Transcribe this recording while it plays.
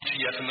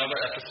yet another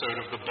episode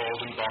of The Bald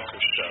and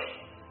Bonkers Show.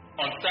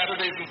 On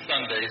Saturdays and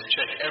Sundays,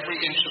 check every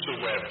inch of the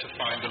web to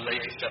find the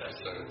latest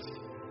episodes.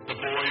 The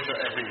boys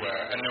are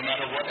everywhere, and no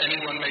matter what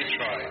anyone may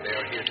try, they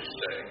are here to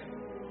stay.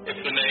 If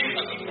the name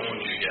hasn't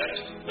warned you yet,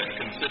 then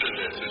consider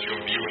this as your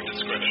viewer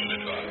discretion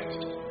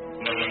advised.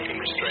 No one can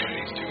restrain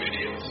these two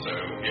idiots, so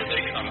here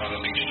they come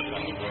unleashed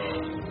upon the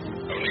world,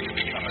 only to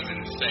become as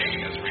insane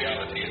as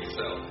reality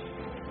itself.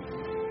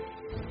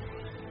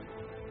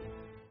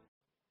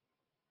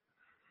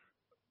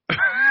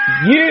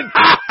 You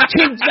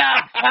change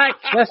that back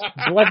this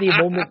bloody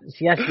moment.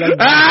 Yes, young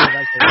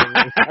man.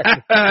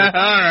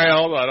 Alright,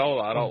 hold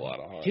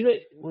on. Do you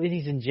know,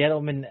 ladies and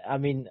gentlemen, I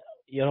mean,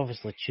 you're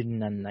obviously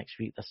tuning in next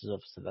week. This is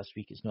obviously this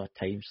week. It's not a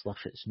time slip.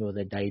 It's not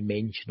the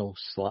dimensional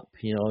slip.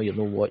 You know, you're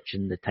not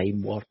watching the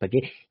time warp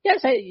again.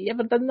 Yes, you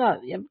ever done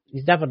that?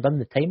 You've never done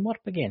the time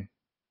warp again?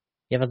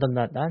 You ever done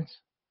that dance?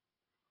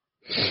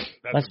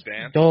 That's a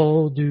dance?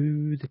 All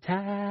do the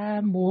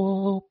time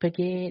warp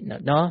again.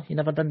 No, you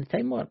never done the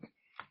time warp.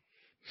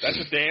 That's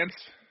a dance?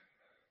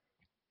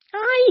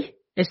 Aye.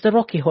 It's the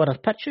Rocky Horror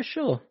Picture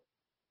Show.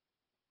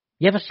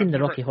 You ever seen the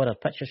Rocky Horror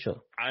Picture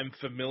Show? I'm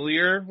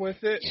familiar with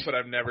it, but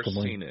I've never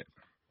seen it.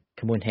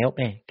 Come on, help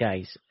me,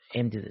 guys.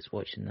 MD that's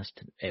watching this,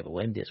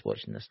 MD that's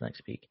watching this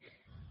next week.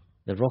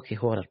 The Rocky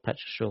Horror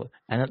Picture Show,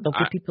 and there'll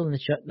be people in the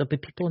chat. There'll be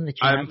people in the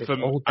chat.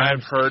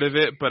 I've heard of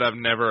it, but I've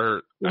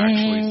never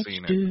actually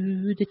seen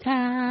it.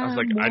 I was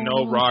like, I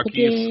know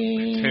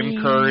Rocky,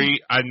 Tim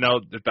Curry. I know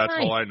that's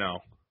all I know.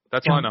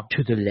 That's all I know.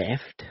 To the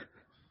left,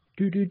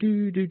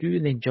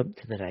 and then jump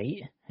to the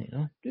right, you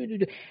know,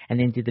 and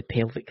then do the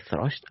pelvic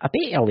thrust. I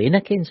bet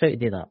Elena can how to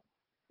do that.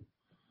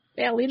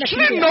 She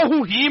didn't know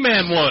who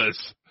He-Man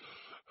was.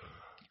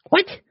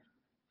 What?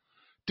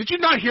 Did you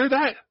not hear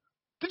that?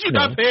 Did you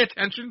not pay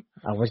attention?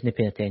 I wasn't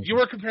paying attention. You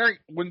were comparing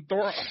when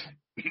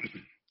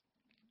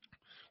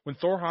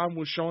Thorhan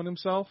was showing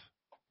himself.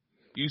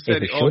 You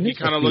said, he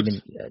kind of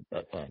looks.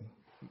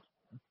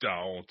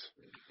 Don't.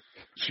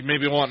 She may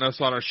be wanting us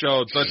on her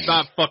show. Let's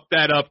not fuck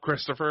that up,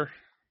 Christopher.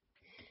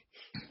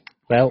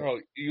 Well,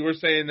 you were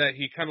saying that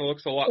he kind of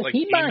looks a lot like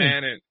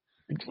He-Man, and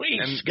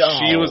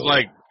Skull. She was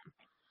like,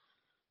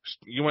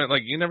 you went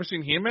like, you never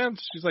seen He-Man?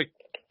 She's like,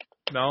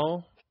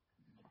 no.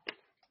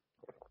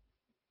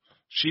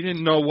 She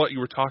didn't know what you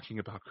were talking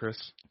about, Chris.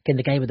 Can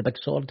the guy with the big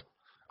sword?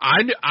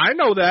 I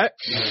know that.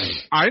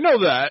 I know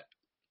that.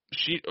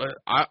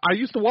 I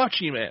used to watch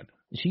He-Man.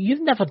 So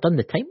you've never done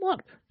the time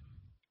warp?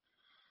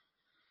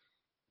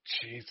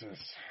 Jesus.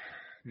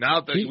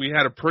 Now that we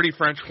had a pretty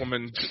French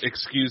woman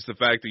excuse the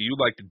fact that you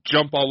like to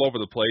jump all over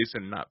the place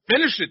and not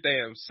finish a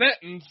damn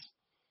sentence,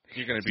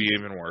 you're going to be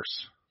even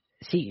worse.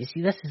 See,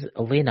 this is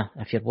Elena.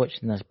 If you're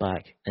watching this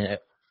back,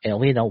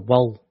 Elena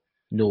will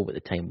know what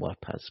the time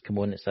warp is. Come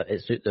on, it's out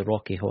the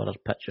Rocky Horror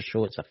Picture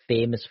Show. It's a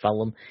famous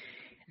film.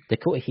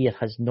 Dakota here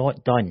has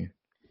not done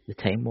the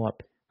time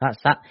warp.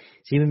 That's that.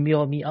 See, when we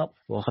all meet up,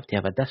 we'll have to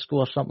have a disco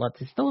or something like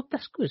that. Still have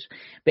discos.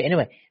 But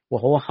anyway,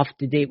 we'll all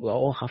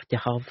have to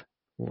have,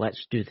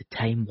 let's do the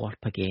time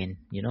warp again,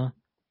 you know?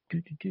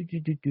 And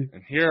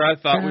here I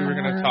thought we were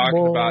going to talk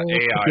about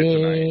AI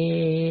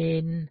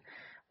tonight.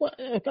 Well,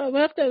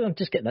 I'm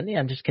just getting in there.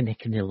 I'm just kind of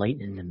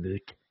lightening the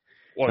mood.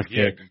 Well,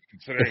 yeah,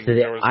 considering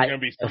there was going to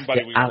be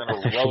somebody we were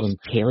going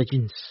to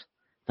roast.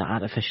 The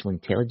artificial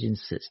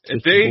intelligence that's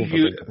if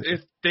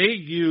they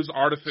use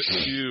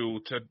you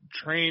to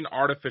train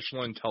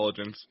artificial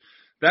intelligence,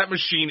 that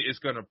machine is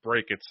going to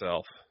break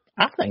itself.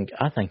 I think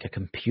a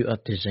computer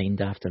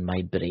designed after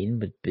my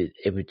brain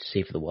would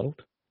save the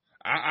world.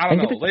 I don't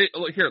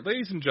know. Here,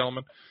 ladies and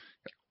gentlemen,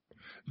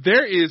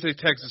 there is a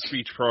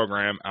text-to-speech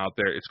program out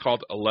there. It's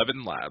called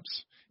 11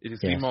 Labs. It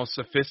is the most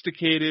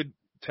sophisticated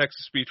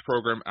text-to-speech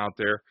program out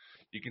there.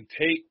 You can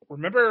take.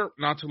 Remember,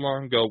 not too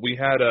long ago, we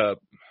had a.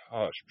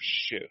 Oh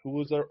shit! Who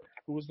was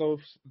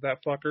that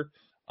fucker?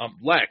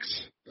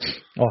 Lex.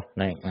 Oh,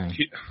 right.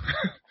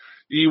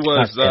 He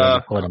was. I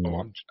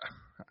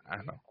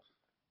know.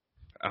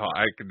 Oh,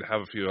 I could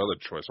have a few other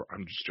choices.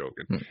 I'm just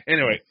joking.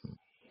 Anyway,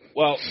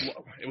 well,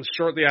 it was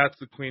shortly after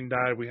the Queen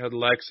died. We had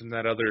Lex and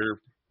that other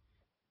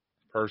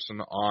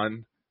person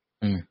on.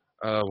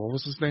 What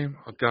was his name?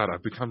 Oh God,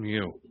 I've become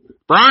you,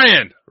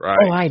 Brian. Right?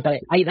 Oh,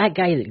 that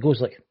guy that goes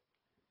like.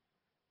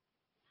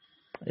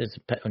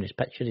 On his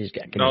picture, he's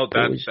got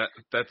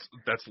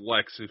that's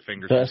Lex who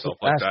fingers himself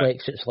like that.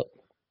 Lex, it's like,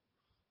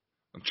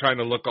 I'm trying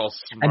to look all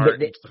smart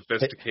and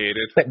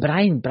sophisticated. But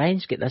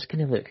Brian's got this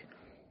kind of look.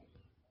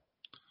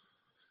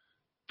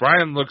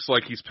 Brian looks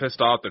like he's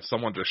pissed off that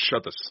someone just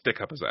shoved a stick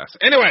up his ass.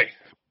 Anyway.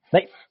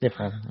 Right.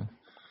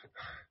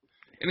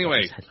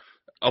 Anyway,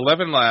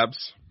 11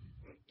 Labs.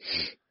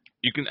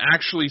 You can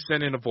actually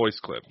send in a voice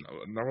clip.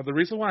 Now, the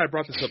reason why I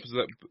brought this up is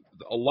that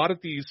a lot of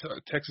these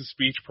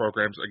text-to-speech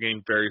programs are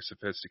getting very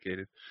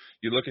sophisticated.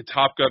 You look at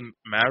Top Gun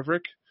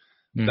Maverick,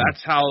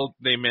 that's how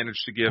they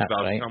managed to give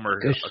Val Kilmer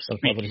a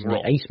speaking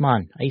role.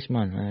 Iceman.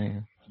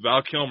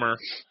 Val Kilmer,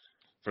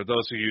 for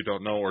those of you who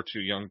don't know or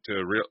too young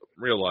to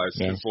realize,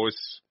 his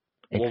voice,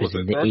 what was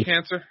it, throat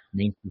cancer?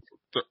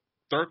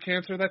 Throat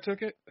cancer that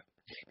took it?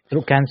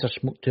 Throat cancer,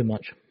 smoke too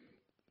much.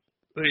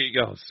 There you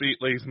go. See,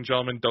 ladies and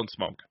gentlemen, don't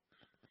smoke.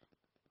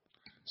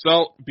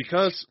 So,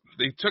 because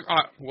they took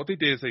what they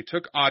did is they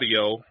took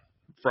audio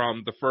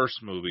from the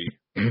first movie,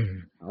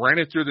 ran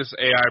it through this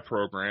AI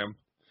program,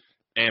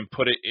 and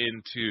put it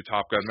into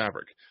Top Gun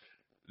Maverick.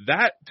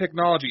 That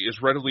technology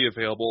is readily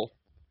available,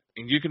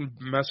 and you can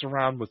mess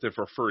around with it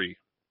for free.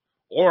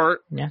 Or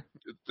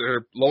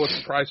their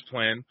lowest price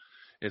plan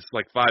is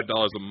like $5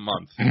 a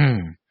month.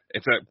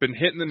 It's been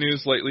hitting the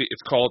news lately.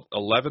 It's called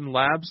 11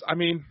 Labs. I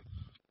mean,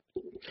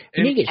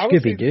 we need to get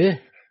Scooby-Doo.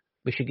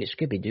 We should get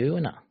Scooby-Doo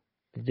in it.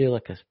 To do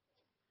like a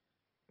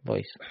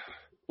voice.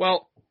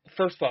 Well,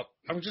 first off,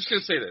 I'm just going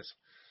to say this.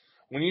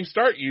 When you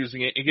start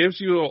using it, it gives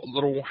you a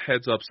little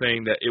heads up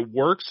saying that it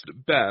works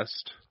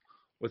best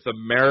with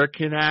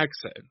American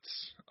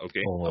accents.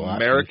 Okay?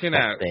 American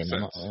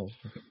accents.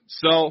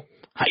 So,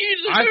 I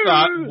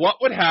thought, what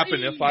would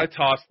happen if I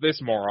tossed this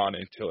moron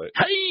into it?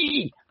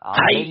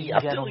 Ladies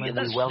and gentlemen,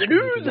 we welcome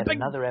you to yet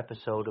another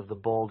episode of the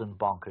Bald and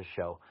Bonkers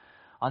Show.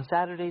 On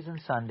Saturdays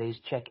and Sundays,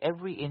 check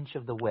every inch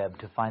of the web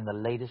to find the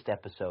latest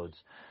episodes.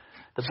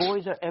 The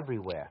boys are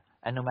everywhere,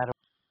 and no matter...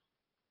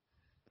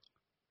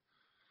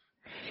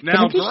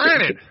 Now,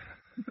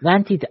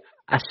 granted,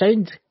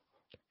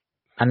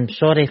 I'm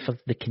sorry for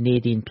the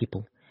Canadian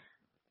people.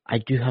 I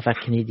do have a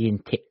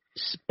Canadian, bit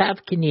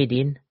of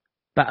Canadian,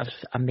 bit of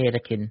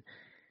American.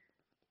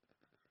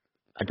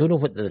 I don't know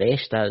what the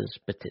rest is,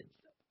 but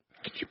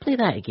could you play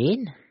that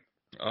again?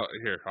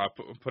 Here, I'll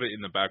put it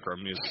in the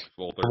background music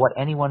folder. What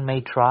anyone may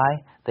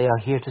try, they are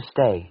here to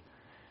stay.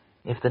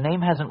 If the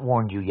name hasn't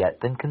warned you yet,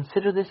 then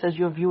consider this as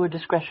your viewer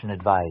discretion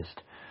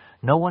advised.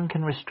 No one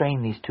can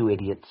restrain these two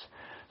idiots,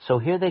 so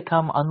here they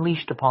come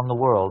unleashed upon the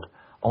world,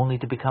 only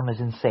to become as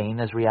insane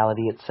as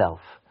reality itself.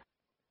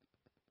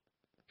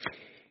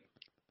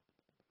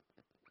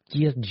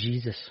 Dear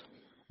Jesus,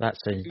 that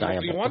sounds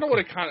diabolical. You want to know what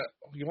it kind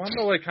of? You want to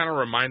know what it kind of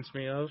reminds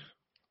me of?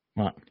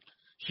 What?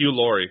 Hugh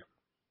Laurie.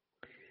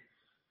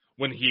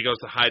 When he goes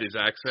to hide his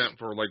accent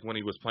for like when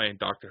he was playing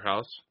Dr.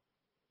 House.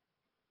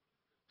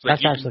 So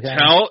like you can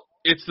tell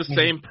it's the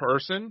same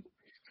person,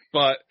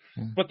 but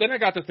then I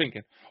got to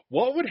thinking,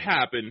 what would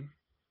happen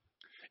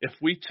if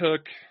we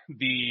took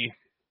the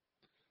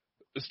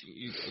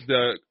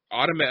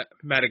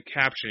automatic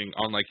captioning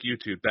on like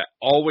YouTube that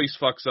always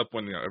fucks up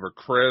whenever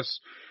Chris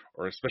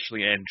or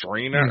especially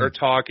Andrina are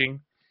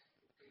talking?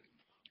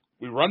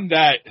 We run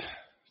that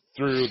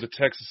through the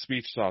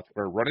text-to-speech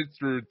software, run it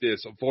through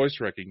this voice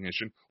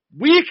recognition.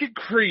 We could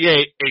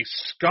create a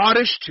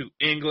Scottish to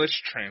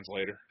English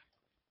translator.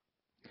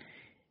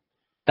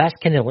 That's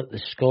kind of like the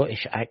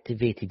Scottish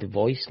activated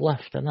voice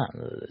lift, isn't it?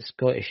 The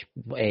Scottish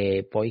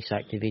voice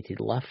activated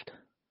lift.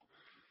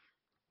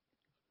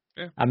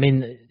 Yeah. I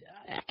mean,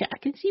 I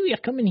can see where you're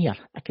coming here.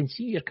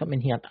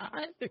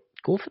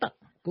 Go for it.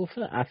 Go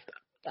for it.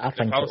 I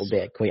think it'll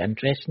be quite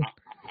interesting.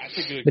 I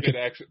think it could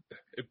actually.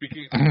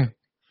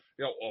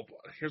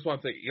 Here's one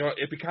thing.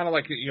 It'd be kind of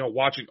like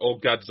watching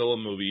old Godzilla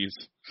movies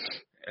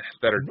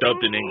that are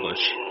dubbed in English.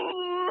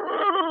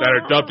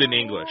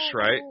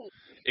 Right?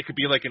 It could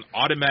be like an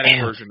automatic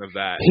version of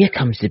that. Here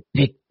comes the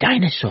big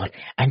dinosaur,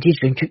 and he's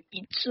going to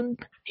eat some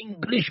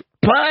English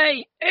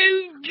pie.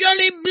 Oh,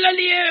 jolly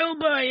bloody hell,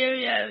 boy!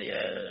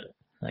 Yeah.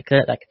 Like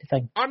that kind of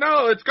thing. Oh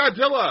no, it's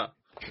Godzilla.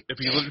 If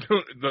he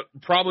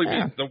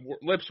the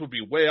lips would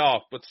be way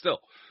off, but still,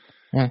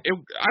 I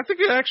think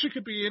it actually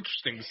could be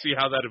interesting to see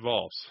how that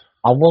evolves.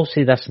 I will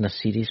say this in a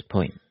serious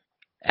point.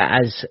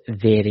 It is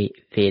very,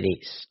 very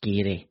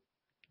scary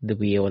the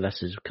way all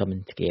this is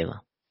coming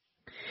together.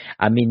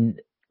 I mean,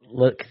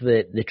 look,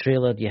 the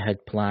trailer you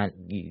had planned,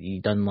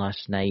 you done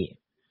last night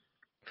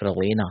for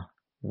Elena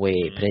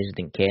with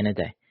President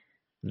Kennedy.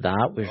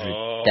 That was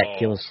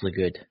ridiculously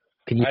good.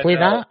 Can you play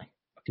that?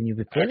 Can you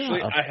play that?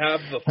 Actually,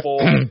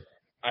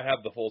 I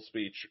have the full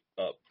speech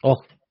up.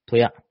 Oh, play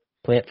it.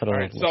 Play it for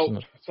our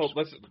listeners. So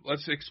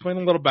let's explain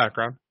a little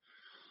background.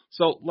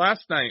 So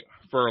last night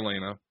for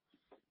Elena,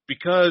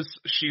 because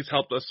she's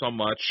helped us so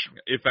much,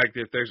 in fact,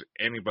 if there's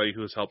anybody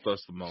who has helped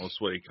us the most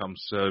when it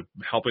comes to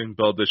helping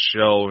build this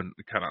show and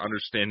kind of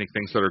understanding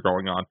things that are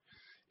going on,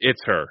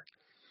 it's her.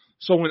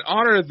 So in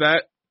honor of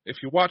that, if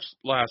you watched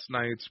last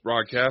night's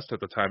broadcast at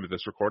the time of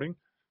this recording,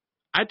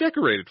 I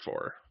decorated for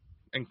her.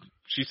 And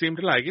she seemed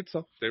to like it,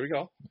 so there we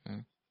go. Mm-hmm.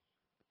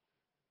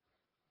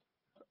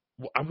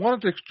 I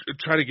wanted to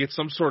try to get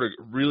some sort of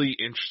really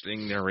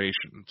interesting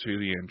narration to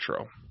the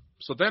intro.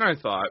 So then I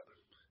thought,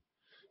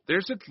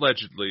 there's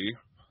allegedly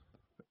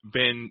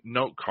been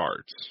note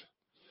cards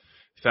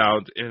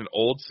found in an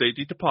old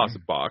safety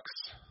deposit box.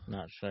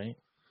 That's right.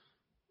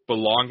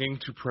 Belonging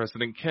to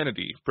President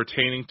Kennedy,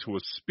 pertaining to a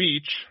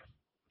speech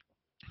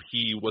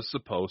he was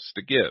supposed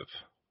to give.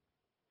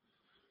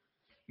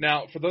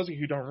 Now, for those of you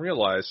who don't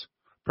realize,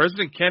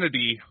 President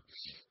Kennedy,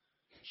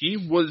 he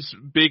was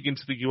big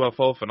into the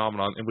UFO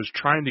phenomenon and was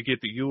trying to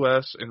get the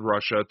U.S. and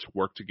Russia to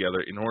work together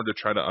in order to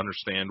try to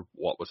understand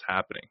what was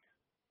happening.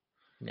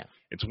 Yeah.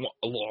 It's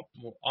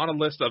on a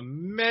list of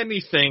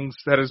many things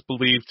that is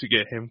believed to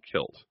get him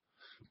killed.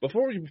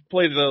 before we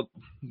play the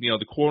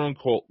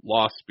quote-unquote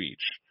lost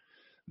speech,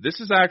 this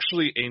is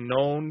actually a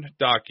known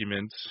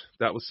document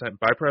that was sent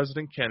by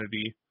President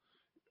Kennedy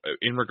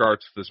in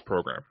regards to this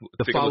program.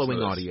 The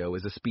following audio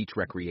is a speech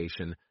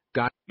recreation.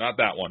 Not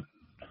that one.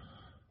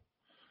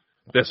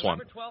 This one.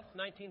 November 12th,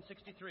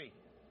 1963.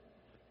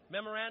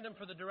 Memorandum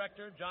for the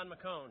Director, John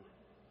McCone.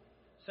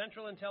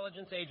 Central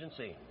Intelligence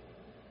Agency.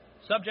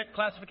 Subject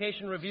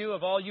classification review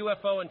of all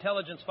UFO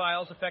intelligence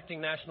files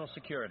affecting national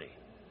security.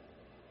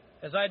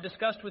 As I had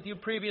discussed with you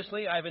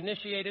previously, I've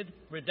initiated,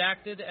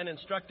 redacted, and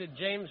instructed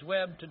James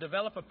Webb to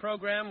develop a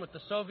program with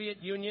the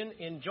Soviet Union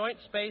in joint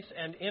space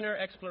and inner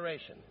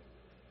exploration.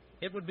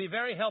 It would be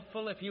very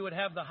helpful if you would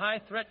have the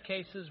high threat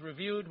cases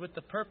reviewed with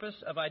the purpose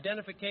of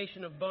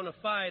identification of bona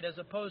fide as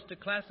opposed to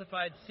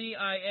classified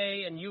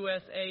CIA and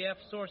USAF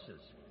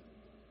sources.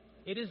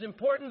 It is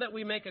important that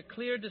we make a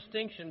clear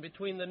distinction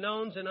between the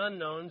knowns and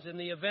unknowns in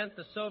the event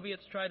the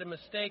Soviets try to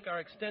mistake our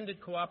extended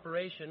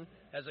cooperation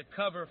as a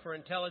cover for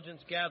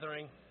intelligence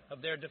gathering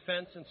of their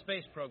defense and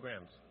space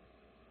programs.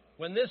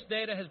 When this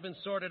data has been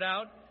sorted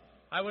out,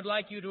 I would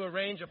like you to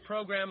arrange a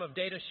program of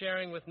data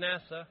sharing with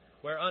NASA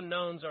where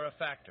unknowns are a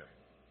factor.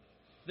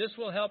 This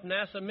will help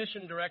NASA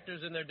mission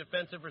directors in their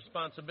defensive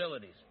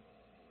responsibilities.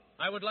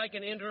 I would like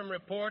an interim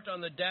report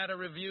on the data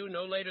review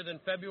no later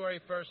than February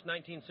 1st,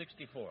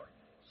 1964.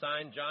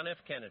 Signed, John F.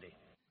 Kennedy.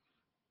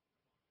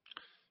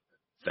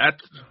 That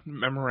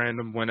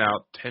memorandum went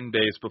out 10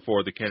 days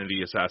before the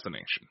Kennedy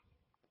assassination.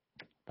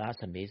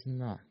 That's amazing,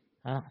 that.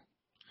 Ah.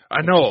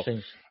 I know.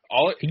 Can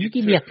you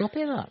give me a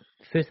copy of that?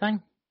 Full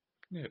thing?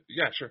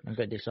 Yeah, sure. I'm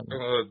going to do something.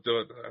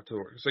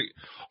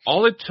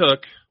 All it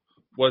took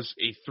was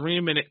a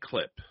 3-minute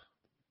clip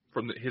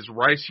from his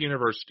Rice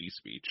University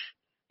speech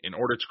in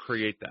order to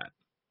create that.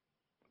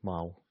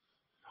 Wow.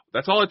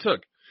 That's all it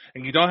took.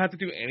 And you don't have to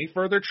do any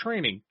further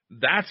training.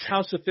 That's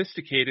how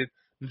sophisticated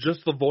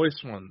just the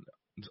voice ones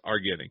are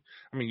getting.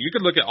 I mean, you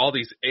could look at all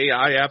these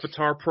AI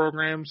avatar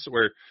programs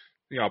where,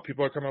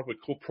 people are coming up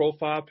with cool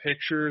profile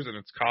pictures, and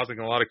it's causing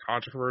a lot of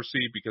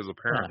controversy because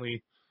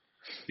apparently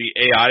the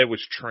AI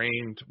was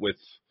trained with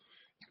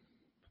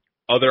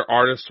other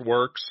artists'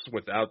 works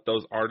without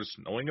those artists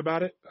knowing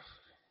about it.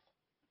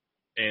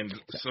 And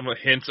some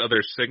hints of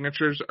their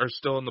signatures are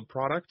still in the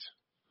product.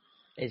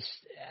 It's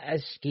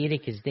scary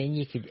because then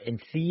you could, in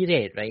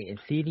theory,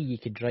 you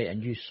could write a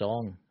new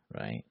song,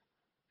 right?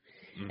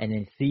 Mm-hmm. And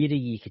in theory,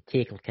 you could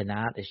take like an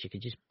artist, you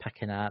could just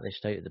pick an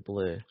artist out of the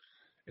blue.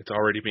 It's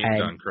already being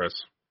done, Chris.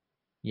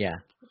 Yeah.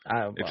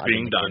 It's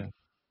being done.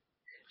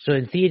 So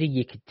in theory,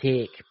 you could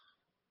take,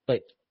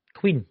 like,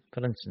 Queen,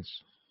 for instance,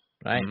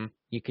 right? Mm-hmm.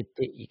 You could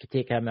take him, you could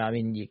take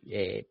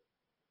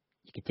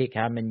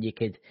him and you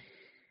could,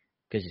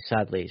 because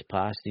sadly he's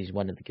passed, he's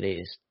one of the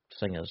greatest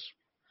singers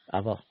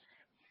ever.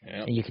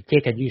 Yep. And you could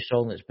take a new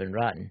song that's been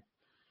written,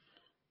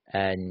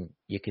 and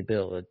you could be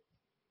able to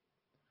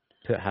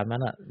put him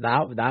in it.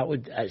 That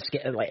would,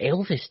 like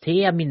Elvis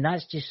too. I mean,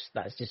 it's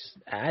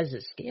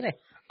scary.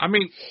 I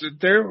mean,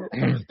 there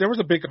was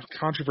a big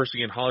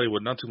controversy in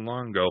Hollywood not too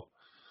long ago,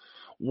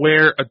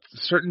 where a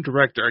certain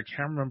director, I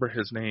can't remember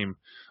his name,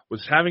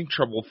 was having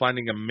trouble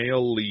finding a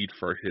male lead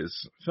for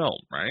his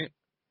film. Right?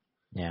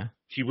 Yeah.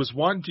 He was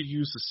wanting to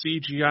use the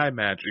CGI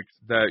magic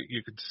that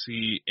you could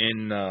see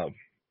in.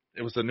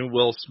 It was the new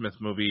Will Smith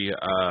movie.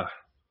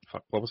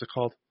 What was it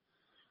called?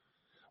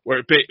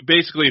 Where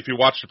basically, if you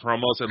watch the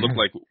promos, it looked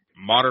like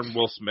modern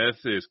Will Smith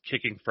is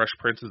kicking Fresh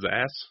Prince's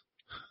ass.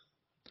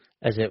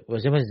 Was it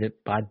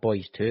Bad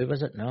Boys 2?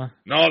 Was it? No,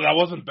 that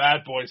wasn't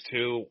Bad Boys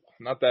 2.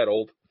 Not that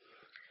old.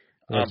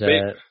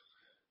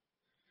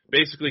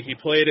 Basically, he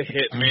played a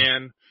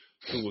hitman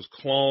who was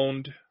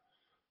cloned,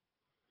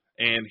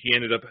 and he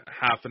ended up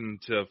having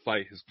to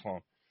fight his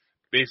clone.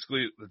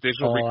 Basically, the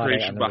digital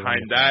recreation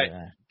behind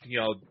that,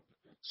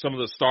 some of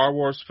the Star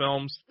Wars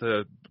films,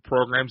 the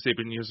programs they've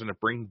been using to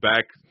bring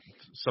back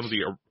some of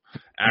the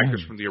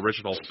actors from the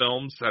original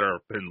films that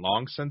have been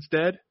long since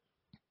dead.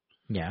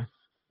 Yeah.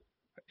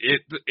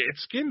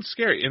 It's getting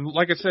scary. And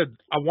like I said,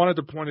 I wanted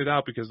to point it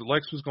out because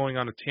Lex was going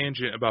on a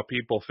tangent about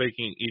people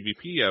faking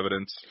EVP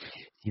evidence.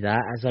 See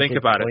that as a Think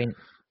about point. It.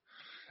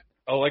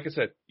 Oh, like I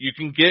said, you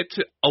can get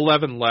to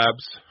 11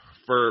 Labs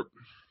for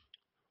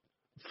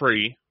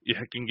free. You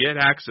can get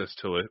access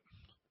to it.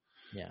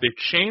 Yeah. They've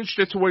changed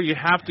it to where you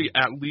have to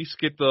at least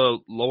get the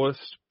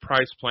lowest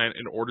price plan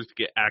in order to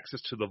get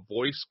access to the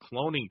voice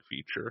cloning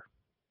feature.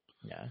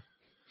 Yeah.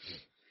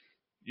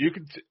 You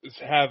can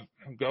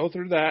go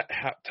through that,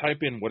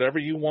 type in whatever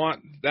you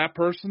want that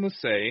person to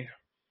say,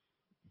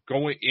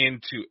 go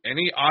into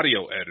any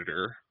audio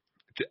editor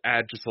to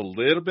add just a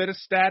little bit of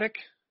static,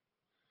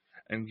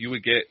 and you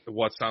would get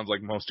what sounds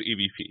like most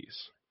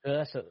EVPs.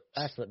 Well,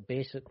 that's like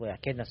basically,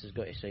 again, this has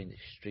got to sound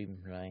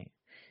extreme, right?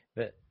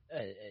 But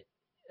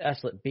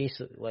that's like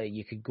basically,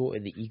 you could go to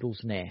the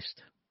Eagle's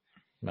Nest,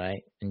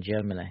 right, in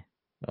Germany,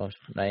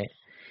 right?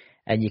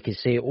 And you could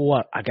say,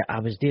 I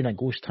was doing a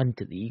ghost hunt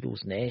at the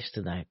Eagle's Nest,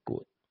 and I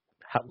got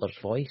Hitler's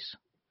voice.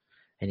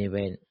 And he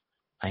went,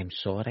 I'm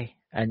sorry,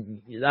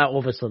 And that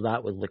obviously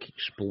that would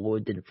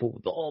explode, and folk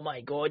would be, oh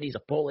my God, he's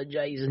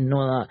apologising and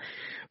all that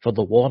for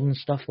the war and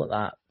stuff like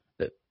that.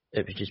 But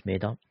it was just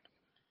made up.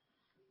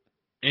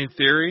 In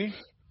theory,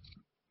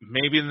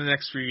 maybe in the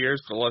next few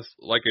years, unless,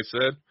 like I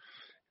said,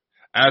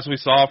 as we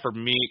saw for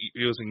me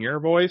using your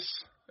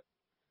voice,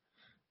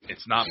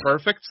 it's not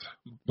perfect,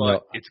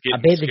 but it's getting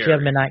I bet scary.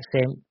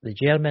 the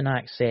German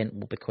accent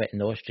will be quite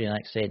an Austrian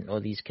accent. All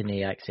these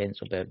Canadian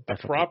accents will be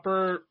different. A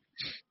proper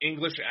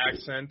English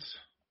accent,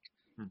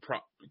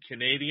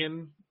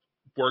 Canadian,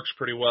 works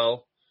pretty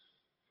well,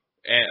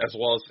 as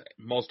well as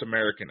most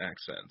American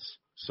accents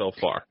so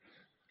far.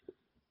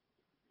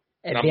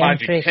 Now, mind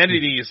you,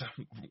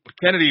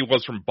 Kennedy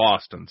was from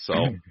Boston, so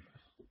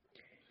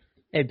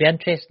it'd be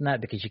interesting that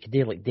because you could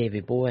do like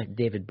David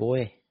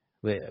Bowie.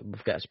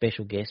 We've got a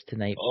special guest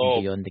tonight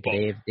from Beyond the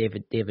Grave,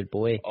 David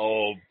Bowie.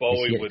 Oh,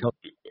 Bowie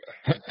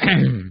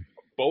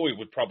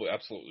would probably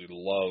absolutely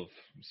love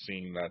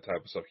seeing that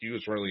type of stuff. He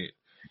was really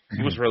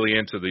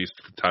into these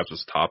types of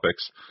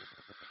topics.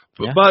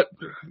 But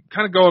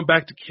kind of going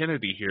back to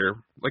Kennedy here,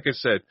 like I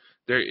said,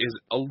 there is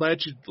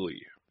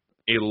allegedly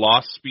a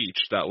lost speech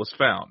that was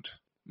found.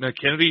 Now,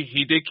 Kennedy,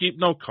 he did keep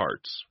note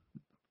cards.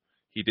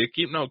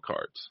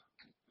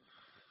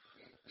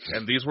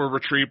 And these were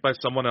retrieved by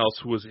someone else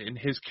who was in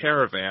his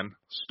caravan,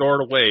 stored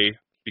away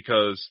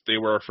because they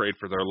were afraid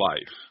for their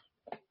life.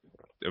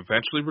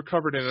 Eventually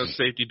recovered in a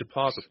safety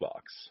deposit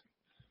box.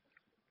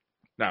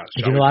 Now,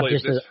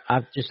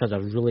 I've just had a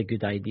really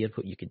good idea of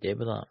what you could do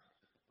with that.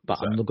 But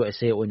I'm not going to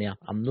say it on air.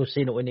 I'm not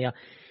saying it on air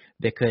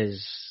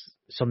because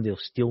somebody will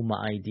steal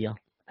my idea.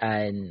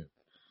 And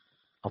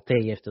I'll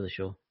tell you after the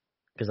show.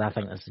 Because I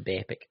think this would be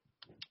epic.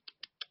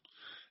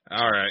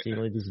 All right. See,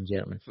 ladies and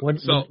gentlemen.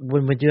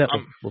 When we do it,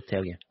 we'll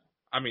tell you.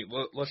 I mean,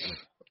 listen,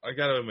 I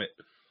got to admit,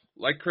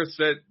 like Chris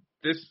said,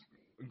 this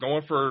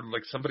going for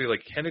like somebody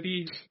like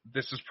Kennedy,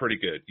 this is pretty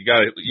good. You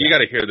got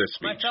to hear this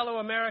speech. My fellow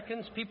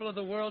Americans, people of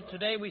the world,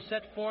 today we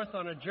set forth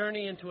on a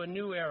journey into a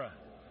new era.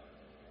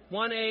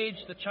 One age,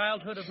 the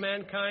childhood of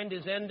mankind,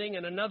 is ending,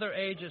 and another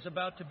age is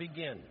about to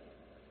begin.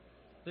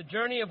 The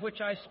journey of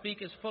which I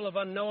speak is full of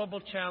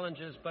unknowable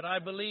challenges, but I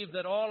believe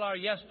that all our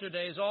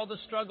yesterdays, all the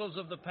struggles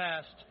of the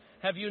past,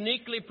 have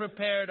uniquely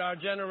prepared our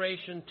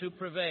generation to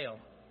prevail.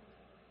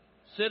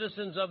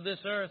 Citizens of this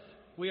earth,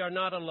 we are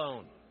not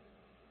alone.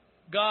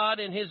 God,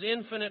 in His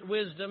infinite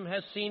wisdom,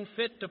 has seen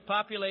fit to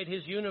populate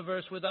His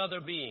universe with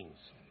other beings,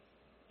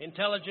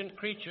 intelligent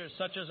creatures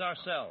such as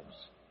ourselves.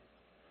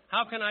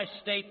 How can I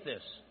state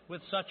this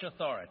with such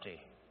authority?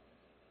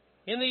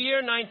 In the year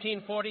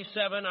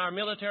 1947, our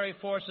military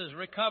forces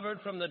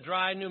recovered from the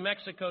dry New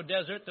Mexico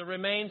desert the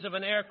remains of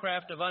an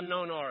aircraft of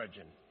unknown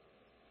origin.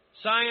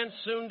 Science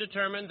soon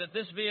determined that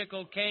this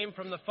vehicle came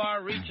from the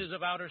far reaches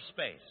of outer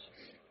space.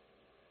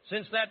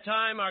 Since that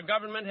time, our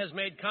government has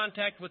made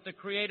contact with the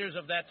creators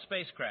of that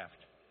spacecraft.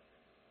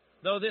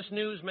 Though this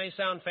news may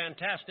sound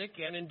fantastic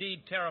and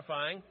indeed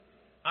terrifying,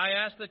 I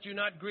ask that you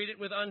not greet it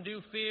with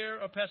undue fear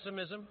or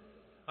pessimism.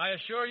 I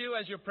assure you,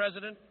 as your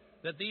president,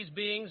 that these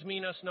beings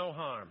mean us no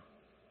harm.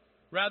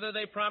 Rather,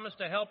 they promise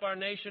to help our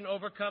nation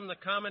overcome the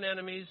common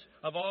enemies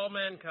of all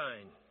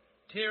mankind: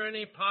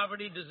 tyranny,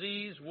 poverty,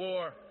 disease,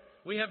 war.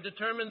 We have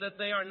determined that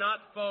they are not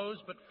foes,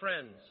 but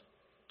friends.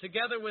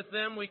 Together with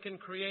them, we can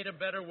create a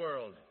better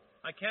world.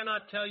 I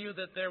cannot tell you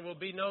that there will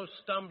be no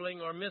stumbling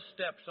or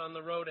missteps on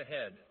the road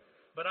ahead,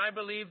 but I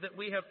believe that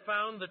we have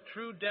found the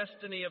true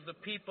destiny of the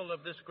people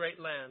of this great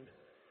land,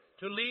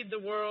 to lead the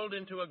world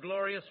into a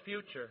glorious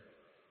future.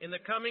 In the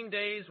coming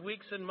days,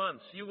 weeks, and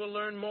months, you will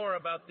learn more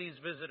about these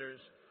visitors,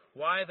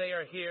 why they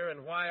are here,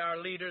 and why our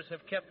leaders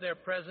have kept their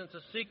presence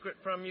a secret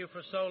from you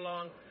for so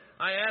long.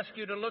 I ask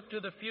you to look to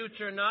the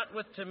future not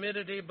with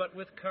timidity but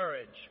with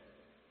courage,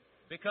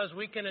 because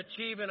we can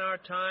achieve in our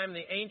time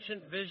the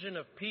ancient vision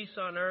of peace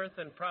on earth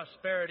and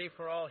prosperity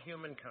for all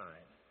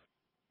humankind.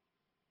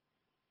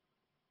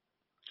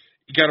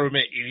 You got to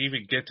admit, he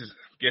even gets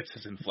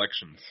his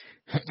inflections.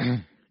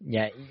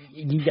 Yeah,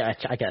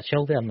 I got a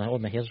chill there, and all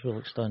my hair's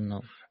really standing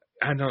up.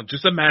 I know.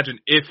 Just imagine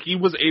if he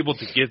was able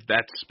to give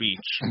that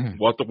speech,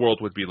 what the world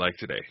would be like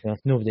today. Well,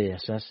 if nobody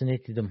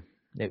assassinated him,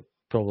 it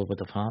probably would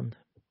have happened.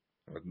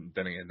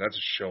 Then again, that's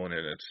showing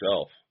it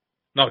itself.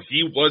 No,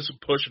 he was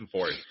pushing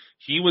for it.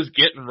 He was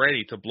getting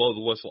ready to blow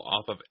the whistle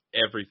off of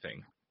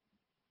everything.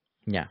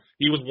 Yeah.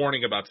 He was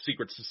warning about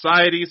secret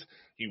societies.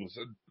 He was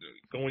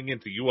going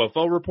into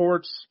UFO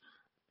reports.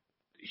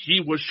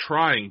 He was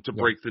trying to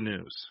break the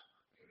news.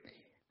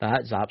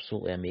 That's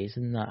absolutely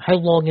amazing. How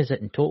long is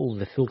it in total,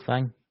 the full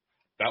thing?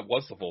 That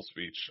was the full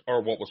speech,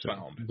 or what was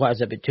found. What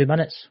is it, about 2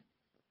 minutes?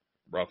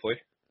 Roughly.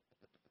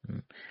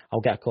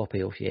 I'll get a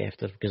copy of you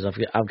after, because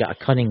I've got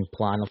a cunning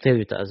plan. I'll tell you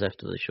what it is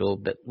after the show,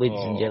 but ladies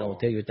and gentlemen, I'll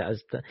tell you what it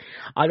is.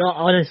 I don't,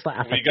 honestly,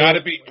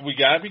 we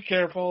gotta be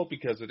careful,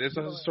 because it is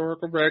a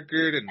historical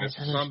record, and this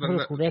is something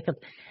that...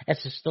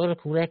 It's a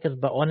historical record,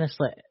 but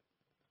honestly,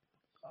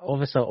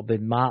 obviously it'll be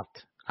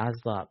marked as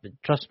that, but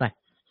trust me,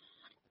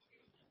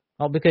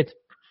 it'll be good.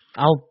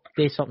 I'll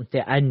do something to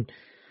it, and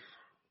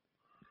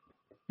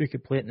We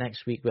could play it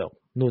next week. Well,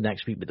 no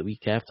next week, but the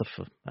week after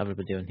for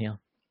everybody on here.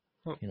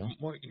 Well, you know.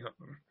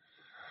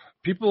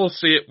 People will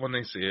see it when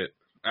they see it.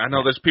 I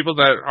know there's people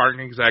that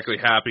aren't exactly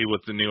happy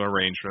with the new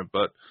arrangement,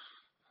 but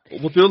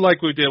we'll do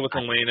like we did with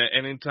Elena.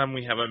 Anytime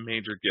we have a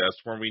major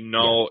guest where we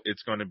know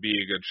it's going to be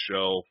a good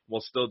show, we'll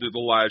still do the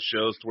live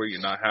shows to where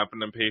you're not having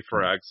to pay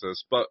for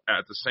access. But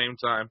at the same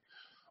time,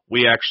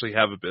 we actually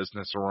have a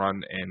business to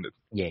run. And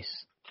yes.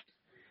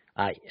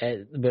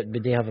 But we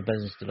do have a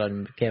business to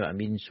run. I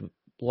mean,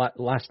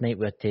 last night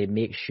we had to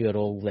make sure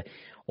all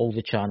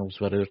the channels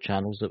were our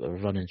channels that were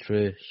running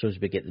through, so as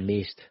we get the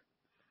most,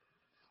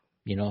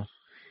 you know.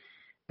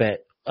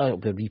 But it'll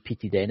be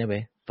repeated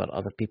anyway for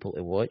other people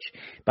to watch.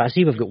 But I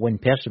see we've got one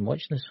person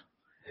watching this.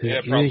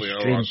 Probably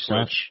strange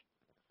on Twitch.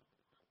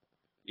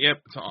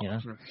 Yep, it's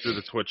on through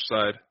the Twitch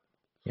side.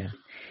 Yeah.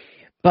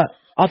 But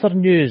other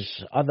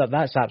news,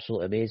 that's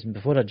absolutely amazing.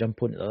 Before I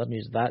jump on to the other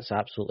news, that's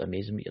absolutely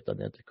amazing what you've done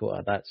there,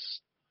 Dakota.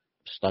 That's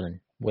stunning.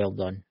 Well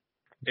done.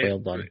 Well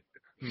done.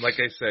 Like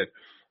I said,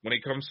 when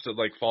it comes to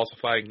like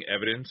falsifying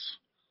evidence,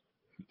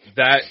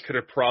 that could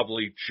have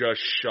probably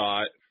just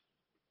shot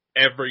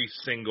every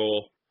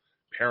single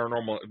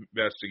paranormal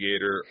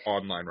investigator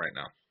online right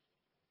now.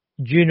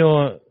 Do you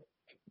know,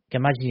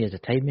 imagine you had a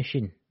time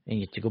machine and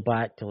you had to go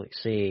back to, like,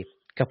 say,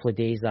 a couple of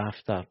days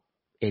after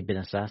he'd been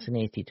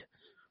assassinated,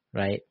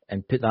 right,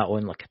 and put that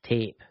on like a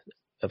tape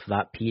of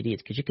that period,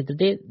 because you could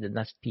date in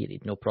this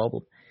period, no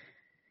problem,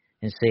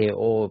 and say,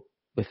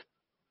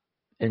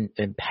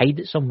 and hide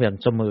it somewhere,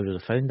 and someone would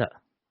have found it.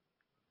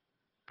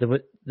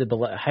 They'd be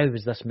like, how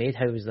was this made?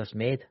 How was this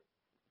made?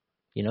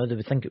 You know, they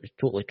would think it was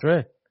totally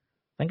true.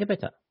 Think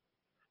about it.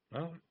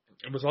 Well,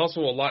 it was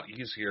also a lot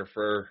easier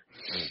for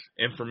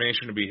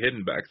information to be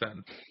hidden back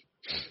then.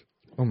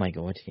 Oh my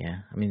God, yeah.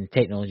 I mean, the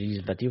technology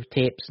used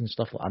videotapes and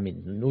stuff. I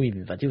mean, no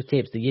even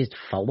videotapes. They used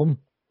film.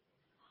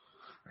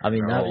 I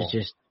mean, that was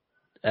just.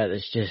 It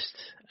was just.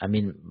 I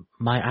mean,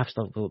 I've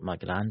still got my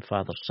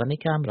grandfather's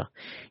cine camera.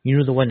 You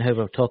know the one how we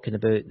were talking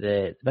about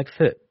the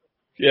Bigfoot.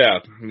 Yeah,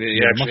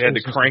 you actually had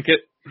to crank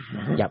it.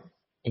 Yep,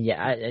 and you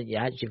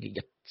actually get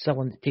your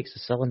cylinder. It takes the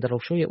cylinder. I'll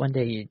show you it one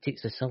day. It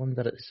takes the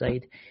cylinder at the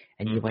side,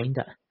 and you wind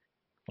it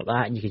like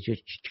that, and you can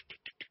just.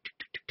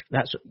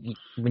 That's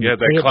when you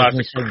play that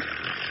classic.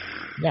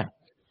 Yeah,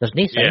 there's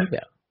no sound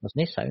there. There's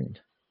no sound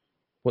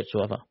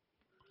whatsoever.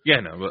 Yeah,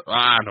 no, but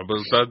I don't know,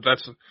 but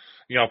that's,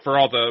 you know, for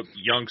all the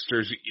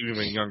youngsters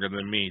even younger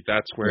than me,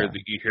 that's where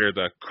you hear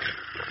the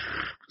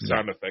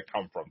sound effect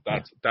come from.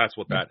 That's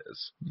what that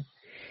is.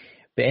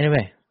 But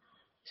anyway,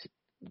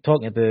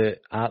 talking about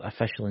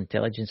artificial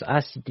intelligence,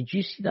 did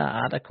you see that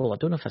article? I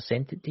don't know if I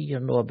sent it to you or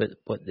no, about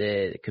what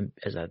is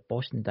it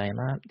Boston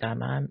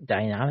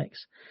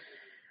Dynamics,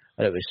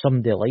 or it was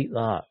somebody like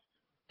that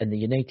in the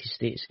United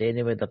States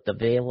anyway. They've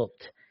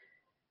developed.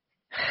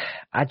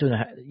 I don't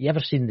know. You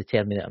ever seen the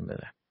Terminator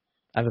movie?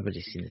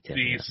 Everybody's seen the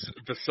Terminator.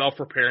 The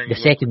self-repairing. The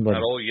second one.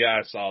 Metal. Yeah,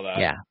 I saw that.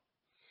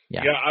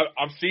 Yeah.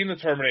 I've seen the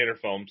Terminator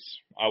films.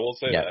 I will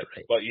say that.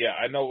 Right. But yeah,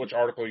 I know which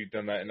article you've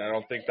done that, and I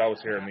don't think that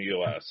was here in the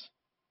U.S.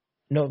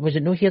 No, was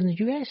it no here in the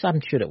U.S.?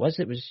 I'm sure it was.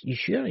 It was. You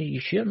sure? Are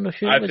you sure? No,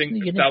 sure. I think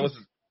that was.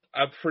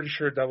 I'm pretty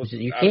sure that was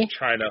UK?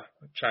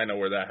 China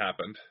where that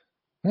happened.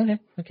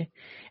 Okay.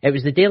 It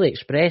was the Daily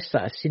Express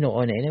that I seen it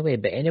on anyway.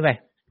 But anyway,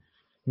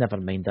 never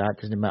mind that.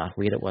 Doesn't matter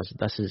where it was.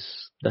 This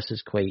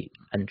is quite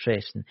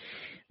interesting.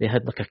 They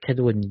had like a kid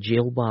on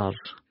jail bars,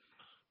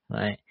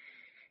 right?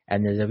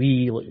 And there's a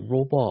wee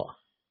robot,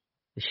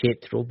 the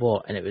shaped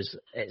robot, and it's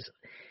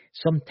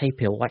some type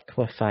of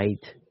liquefied,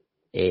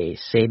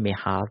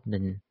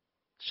 semi-hardening,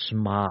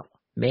 smart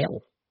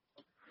metal.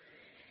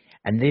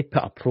 And they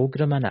put a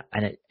program in it,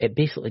 and it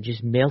basically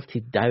just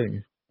melted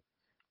down,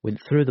 went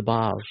through the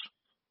bars,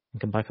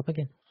 and come back up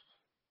again.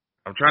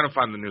 I'm trying to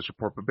find the news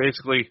report, but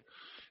basically,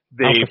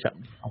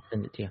 I'll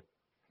send it to you.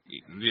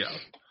 Yeah.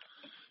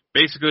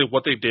 Basically,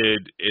 what they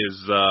did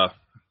is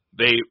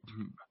they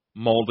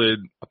molded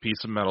a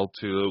piece of metal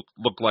to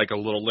look like a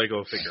little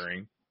Lego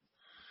figurine.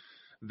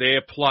 They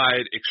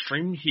applied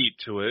extreme heat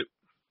to it.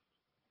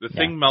 The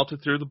thing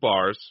melted through the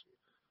bars,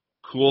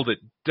 cooled it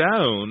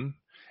down,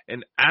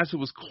 and as it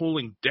was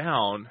cooling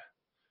down,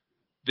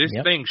 this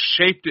thing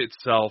shaped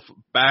itself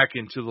back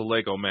into the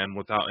Lego man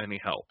without any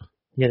help.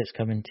 Yeah, it's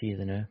coming to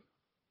you now.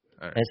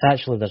 Right. It's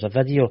actually, there's a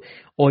video.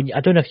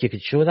 I don't know if you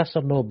could show this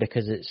or no,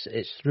 because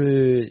it's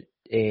through.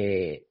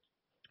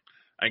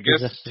 I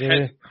guess.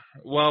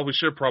 Well, we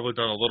should have probably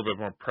done a little bit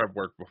more prep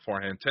work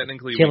beforehand.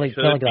 Technically, we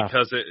could Telegraph.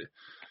 because it.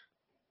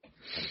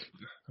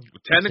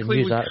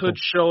 Technically, we could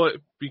show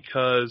it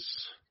because.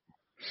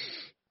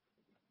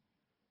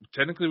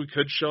 Technically, we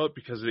could show it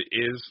because it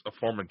is a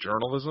form of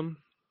journalism.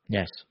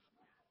 Yes.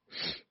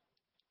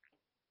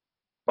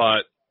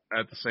 But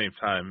at the same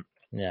time.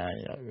 Yeah,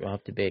 we'll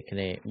have to be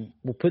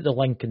we'll put the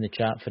link in the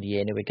chat for you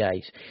anyway,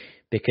 guys,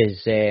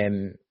 because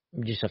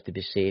we just have to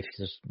be safe.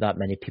 There's that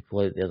many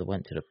people out there that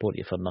want to report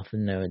you for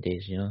nothing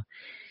nowadays, you know.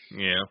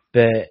 Yeah.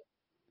 But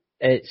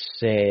it's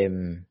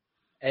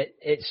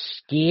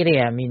scary.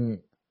 I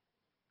mean,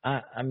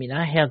 I mean,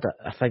 I heard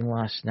a thing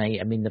last night.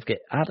 I mean, they've got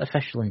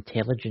artificial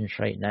intelligence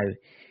right now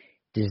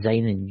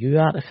designing new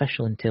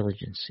artificial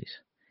intelligences.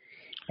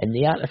 And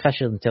the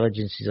artificial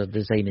intelligences are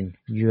designing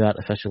new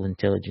artificial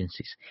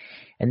intelligences.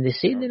 And they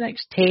say in the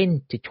next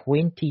 10 to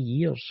 20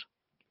 years,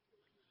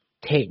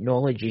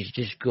 technology is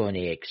just going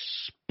to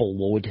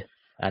explode.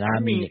 And I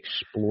mean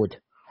explode.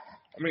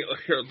 I mean,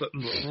 here,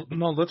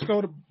 let's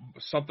go to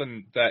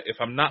something that, if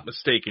I'm not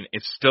mistaken,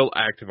 it's still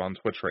active on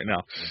Twitch right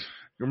now.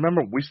 You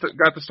remember, we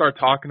got to start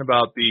talking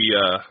about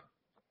the...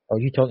 Are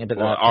you talking about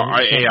that?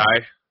 Our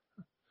AI.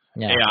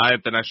 Yeah. AI,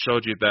 then I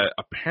showed you that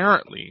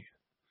apparently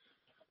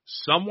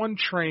someone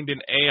trained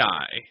an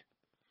AI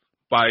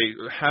by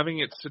having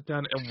it sit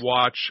down and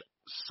watch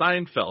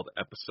Seinfeld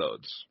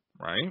episodes,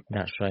 right?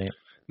 That's right.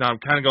 Now, I'm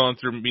kind of going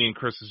through me and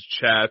Chris's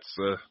chats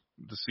to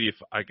see if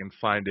I can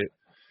find it.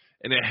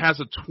 And it has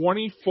a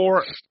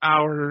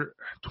 24-hour,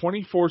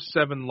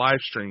 24/7 live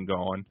stream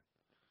going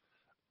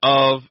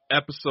of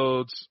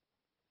episodes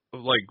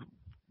of, like,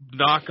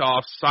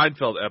 knockoff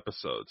Seinfeld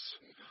episodes.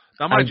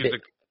 Now, mind you,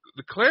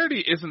 the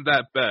clarity isn't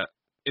the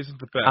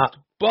best,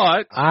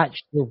 but... I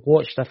actually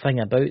watched a thing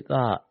about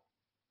that.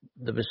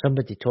 There was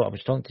somebody I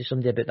was talking to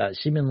somebody about that.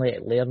 Seemingly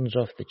it learns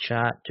off the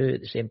chat too at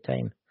the same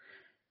time.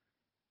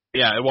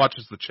 Yeah, it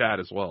watches the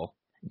chat as well.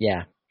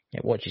 Yeah,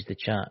 it watches the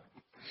chat.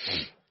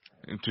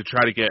 And to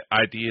try to get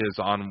ideas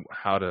on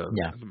how to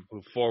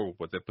move forward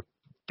with it. But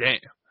damn.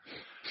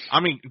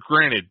 I mean,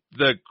 granted,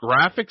 the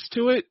graphics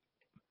to it,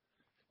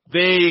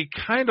 they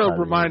kind of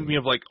remind me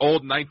of like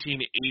old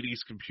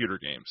 1980s computer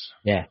games.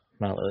 Yeah,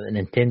 well, the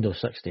Nintendo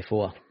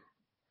 64.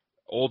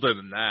 Older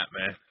than that,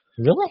 man.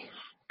 Really?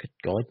 Good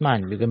God,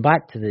 man! We're going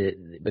back to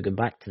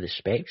the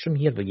Spectrum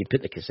here, where you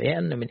put the cassette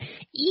in. I mean,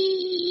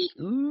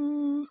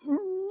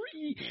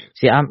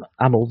 see,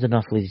 I'm old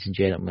enough, ladies and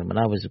gentlemen. When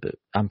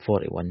I'm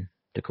 41.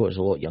 Dakota's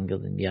a lot younger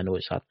than me. I know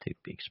it's hard to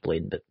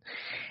explain, but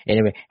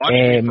anyway.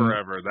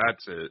 Forever,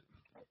 that's it.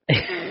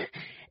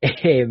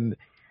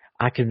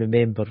 I can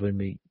remember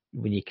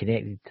when you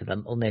connected to the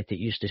internet, it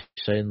used to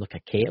sound like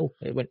a kettle.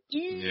 It went,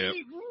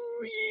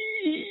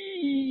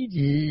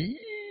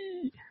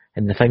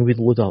 and the thing would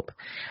load up.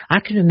 I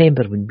can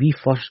remember when we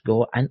first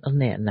got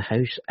internet in the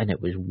house, and it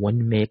was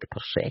 1 meg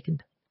per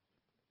second.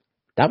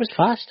 That was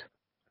fast.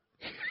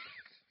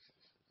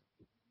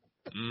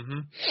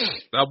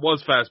 That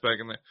was fast back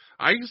in there.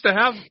 I used to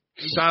have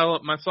dial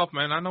up myself,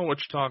 man. I know what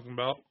you're talking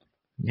about.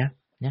 Yeah.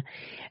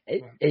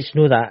 It's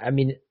no that. I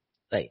mean,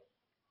 like,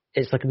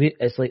 it's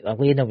like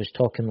Elena was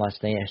talking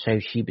last night. How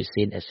she was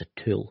saying it's a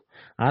tool.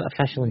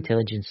 Artificial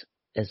intelligence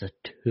is a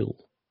tool,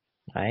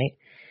 right?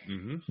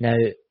 Now,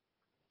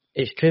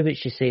 it's true what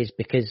she says,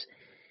 because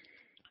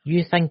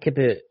you think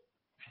about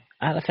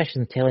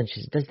artificial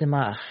intelligence. It doesn't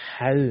matter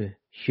how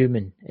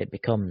human it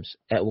becomes;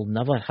 it will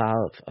never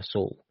have a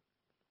soul.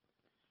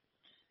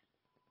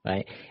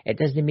 Right? It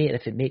doesn't matter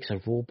if it makes a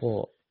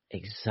robot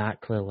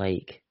exactly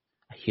like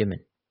a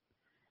human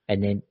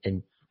and then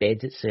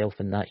embeds itself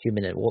in that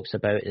human. It walks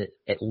about,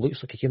 it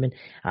looks like a human, it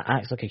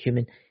acts like a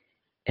human.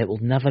 It will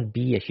never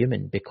be a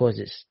human because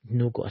it's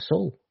not got a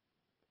soul.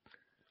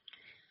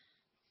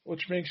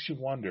 Which makes you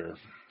wonder.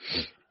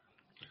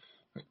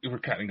 We're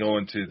kind of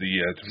going to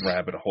the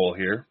rabbit hole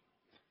here.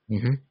 I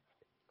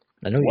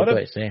know what you're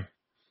going to say.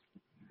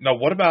 Now,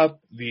 what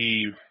about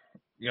we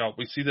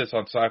see this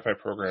on sci-fi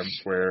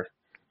programs where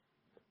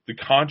the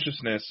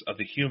consciousness of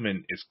the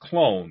human is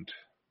cloned,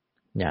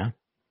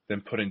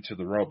 then put into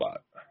the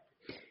robot.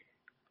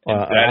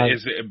 And that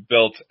is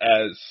built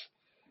as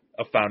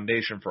a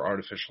foundation for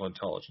artificial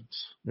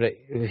intelligence. Right,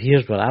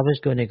 here's where I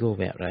was going to go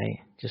with it, right?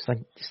 Just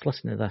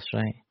listen to this,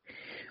 right?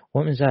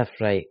 What was if,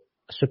 right,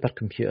 a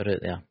supercomputer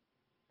out there,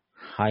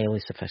 highly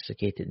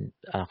sophisticated, in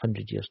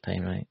 100 years'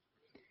 time, right,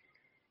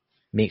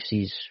 makes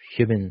these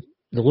human,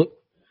 they look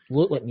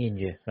like me and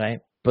you,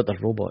 right, but they're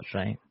robots,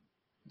 right?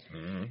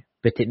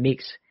 But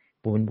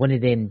when one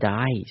of them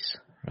dies,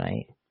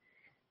 right,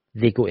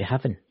 they go to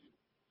heaven.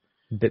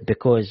 But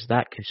because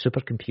that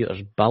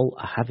supercomputer's built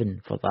a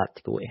heaven for that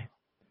to go to.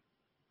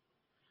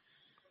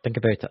 Think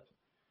about it.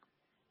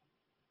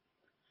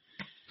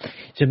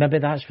 So maybe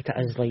that's what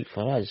it is like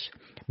for us.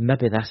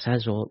 Maybe that's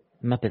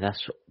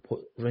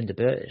what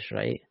roundabout is,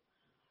 right?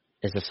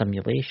 Is a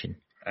simulation.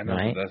 I know,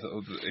 right? That's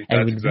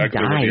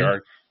exactly what we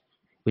are.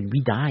 When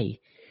we die,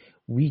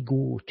 we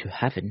go to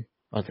heaven,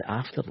 or the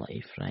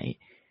afterlife, right?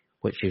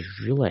 Which is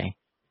really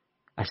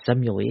a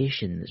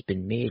simulation that's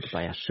been made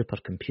by a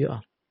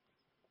supercomputer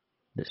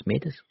that's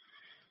made us.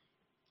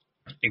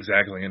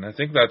 Exactly, and I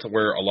think that's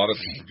where a lot of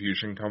the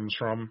confusion comes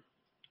from,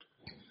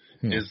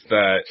 is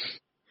that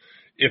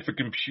if a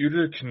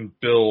computer can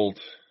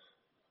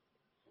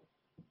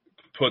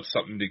put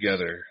something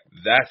together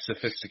that's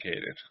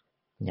sophisticated,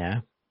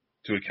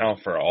 to account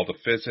for all the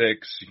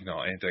physics,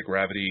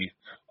 anti-gravity,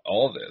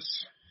 all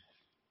this,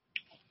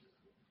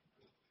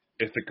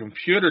 if the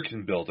computer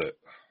can build it,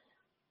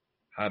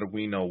 how do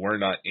we know we're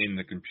not in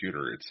the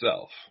computer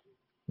itself?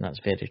 That's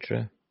very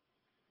true.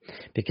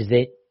 Because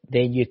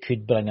then you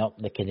could bring up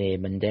the kind of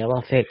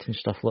Mandela effect and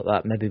stuff like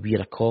that. Maybe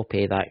we're a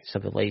copy of that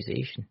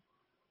civilization.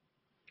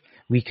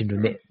 we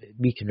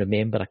can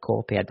remember a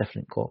copy, a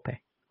different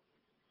copy.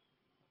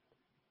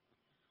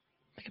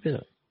 Think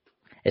about it.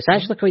 It's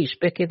actually quite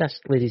spooky, this,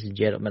 ladies and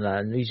gentlemen.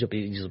 I know you'll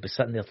be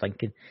sitting there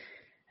thinking,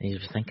 and you'll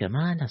be thinking,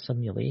 man, a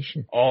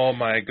simulation. Oh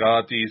my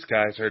God, these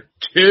guys are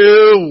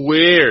too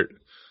weird.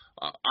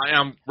 I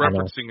am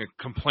referencing a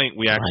complaint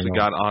we actually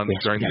got on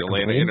during the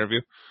Elena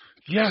interview.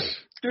 Yes,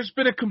 there's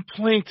been a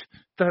complaint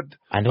that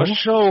a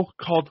show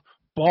called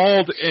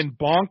Bald and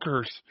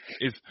Bonkers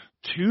is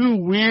too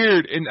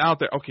weird and out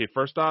there. Okay,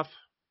 first off,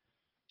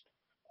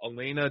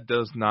 Elena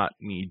does not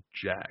need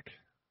Jack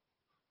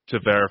to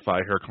verify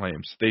her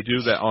claims. They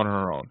do that on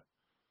her own.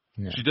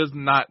 No. She does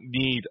not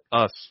need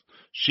us.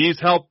 She's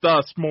helped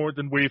us more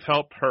than we've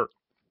helped her.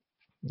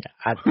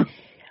 Yeah,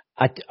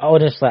 I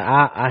honestly,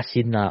 I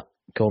seen that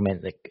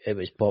comment that it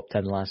was popped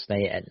in last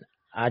night, and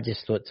I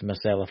just thought to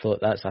myself,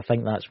 I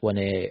think that's one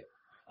of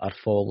our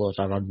followers,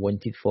 our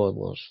unwanted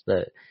followers,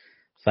 that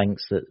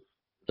thinks that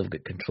they've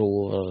got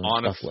control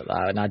over and stuff like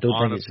that, and I don't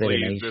think it's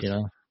very nice, you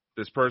know.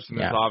 This person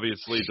is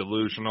obviously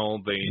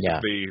delusional. They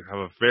have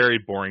a very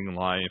boring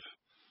life.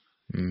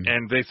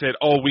 And they said,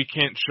 we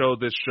can't show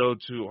this show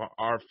to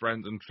our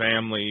friends and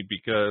family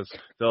because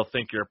they'll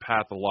think you're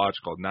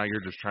pathological. Now you're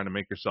just trying to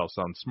make yourself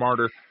sound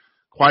smarter.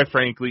 Quite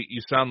frankly,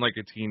 you sound like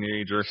a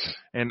teenager,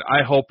 and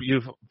I hope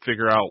you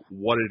figure out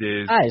what it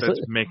is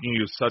that's making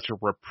you such a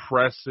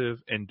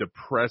repressive and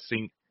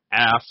depressing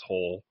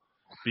asshole,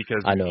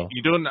 because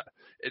you don't.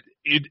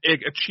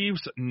 It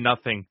achieves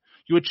nothing.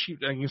 You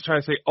try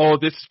to say,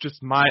 this is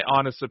just my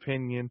honest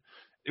opinion,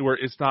 where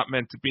it's not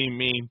meant to be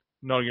mean.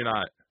 No, you're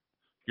not.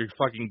 You're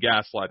fucking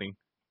gaslighting.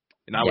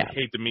 And I would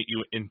hate to meet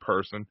you in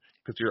person,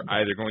 because you're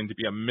either going to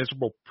be a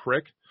miserable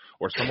prick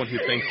or someone who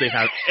thinks they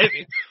have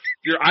any.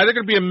 You're either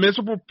going to be a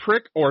miserable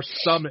prick or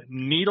some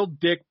needle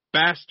dick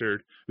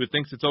bastard who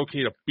thinks it's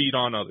okay to beat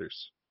on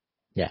others.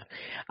 Yeah.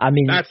 I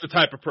mean, that's the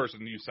type of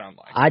person you sound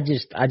like. I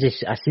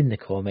seen the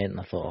comment and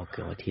I thought, oh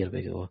God, here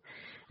we go.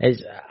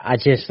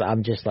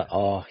 I'm just like,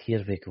 oh,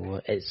 here we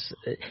go. It's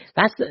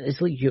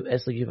like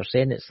you were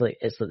saying. It's like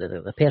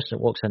the person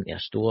that walks into a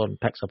store and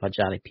picks up a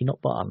jar of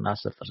peanut butter and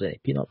asks if there's any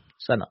peanuts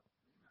in it.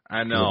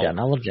 I know. An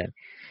allergen.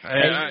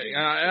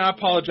 I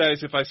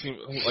apologize if I seem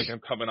like I'm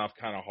coming off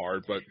kind of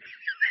hard, but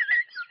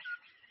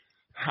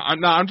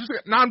I'm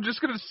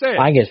just gonna say it.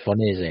 I think it's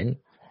funny, Zane.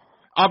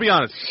 I'll be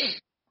honest.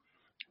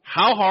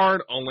 How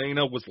hard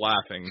Elena was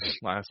laughing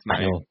last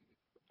night.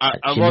 I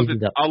loved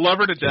it. I love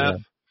her to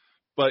death,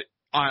 but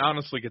I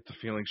honestly get the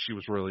feeling she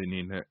was really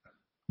needing it.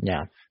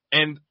 Yeah.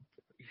 And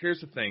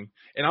here's the thing,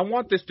 and I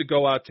want this to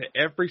go out to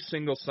every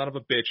single son of a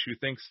bitch who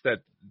thinks that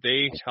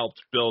they helped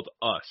build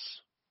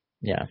us.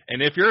 Yeah.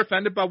 And if you're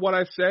offended by what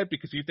I said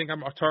because you think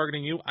I'm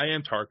targeting you, I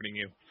am targeting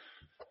you.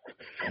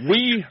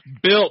 We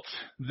built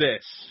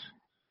this.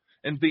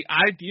 And the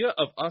idea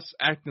of us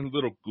acting a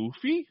little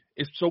goofy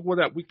is so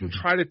that we can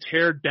try to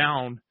tear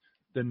down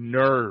the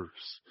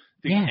nerves,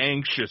 the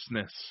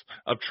anxiousness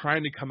of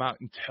trying to come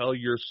out and tell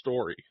your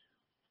story.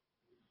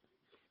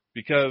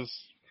 Because,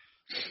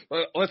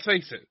 let's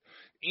face it,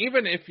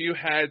 even if you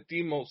had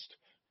the most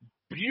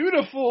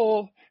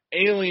beautiful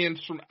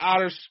aliens from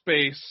outer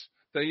space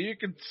that you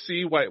can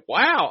see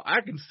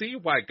I can see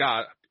why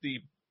God,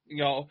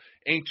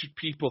 ancient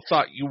people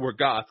thought you were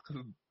God.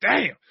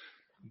 Damn!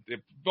 They're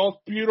both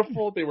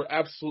beautiful. They were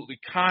absolutely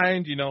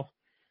kind.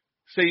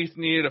 Say you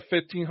needed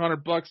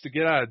 $1,500 to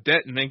get out of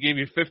debt, and they gave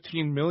you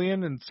 $15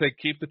 million and say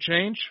keep the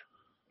change.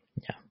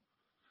 Yeah.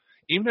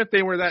 Even if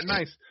they were that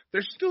nice,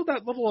 there's still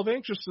that level of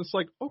anxiousness.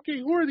 Like, okay,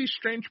 who are these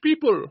strange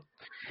people?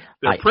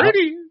 They're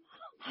pretty.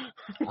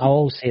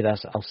 I'll say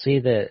this. I'll say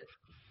that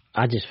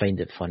I just find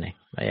it funny.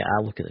 Right?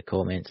 I look at the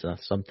comments and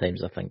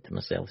sometimes I think to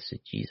myself,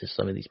 Jesus,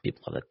 some of these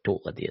people are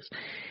total idiots.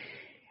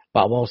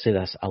 But I will say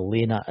this: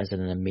 Elena is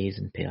an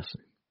amazing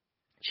person.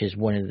 She's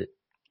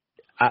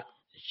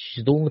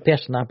she's the only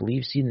person I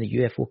believe in the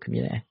UFO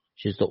community.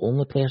 She's the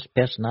only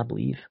person I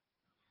believe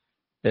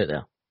out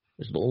there.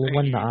 She's the only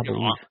one that I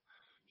believe.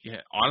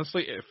 Yeah,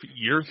 honestly, if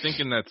you're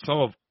thinking that some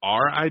of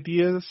our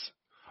ideas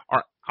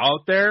are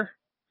out there,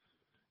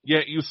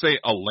 yet you say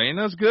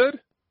Elena's good,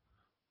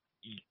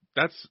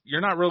 you're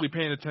not really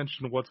paying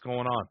attention to what's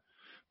going on,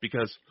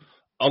 because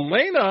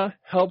Elena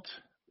helped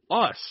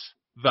us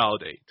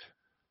validate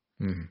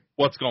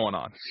what's going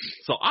on.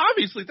 So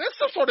obviously that's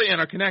some sort of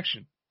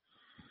interconnection.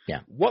 Yeah.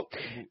 What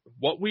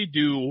we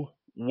do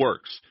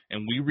works,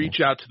 and we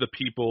reach out to the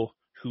people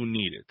who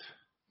need it.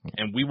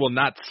 And we will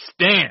not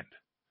stand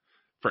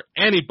for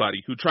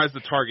anybody who tries to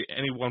target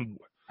any one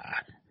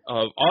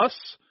of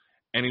us,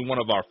 any one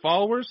of our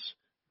followers,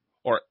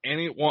 or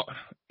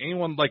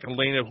anyone like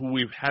Elena who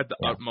we've had the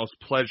utmost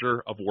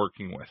pleasure of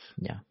working with.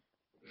 Yeah.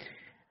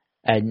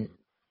 And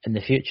in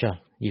the future,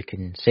 you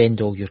can send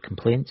all your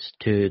complaints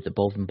to the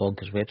Bald and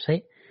Bonkers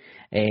website.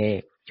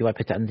 Do you want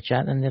to put it in the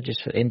chat in there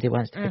just for anybody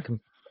wants to put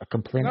a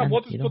complaint in?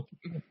 We'll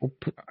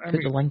put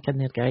the link in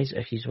there, guys.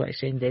 If you want to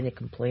send any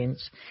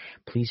complaints,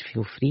 please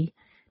feel free,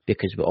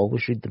 because we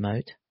always read them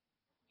out.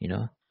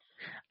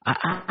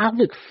 I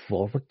look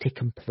forward to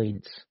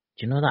complaints.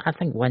 you know that? I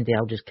think one day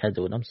I'll just kid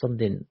on him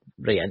someday and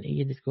right into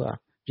you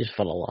just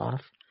for a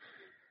laugh.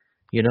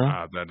 You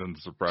know? That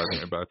doesn't surprise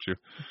me about you.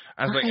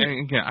 I was like,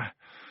 and again,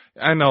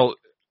 I know,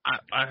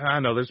 I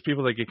know there's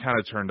people that get kind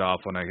of turned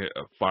off when I get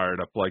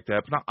fired up like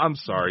that, but I'm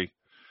sorry.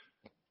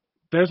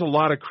 There's a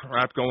lot of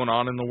crap going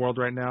on in the world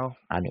right now.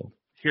 I know.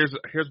 Here's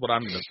what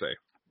I'm going to say.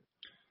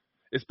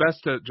 It's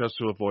best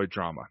to avoid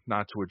drama,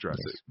 not to address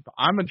it. But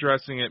I'm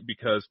addressing it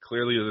because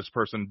clearly this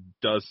person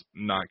does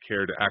not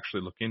care to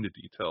actually look into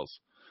details.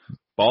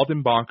 Bald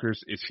and Bonkers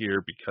is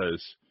here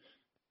because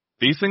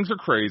these things are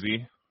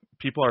crazy.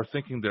 People are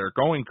thinking they're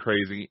going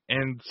crazy,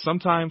 and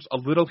sometimes a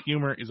little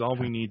humor is all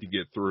we need to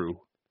get through.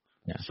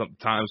 Yeah.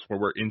 Sometimes where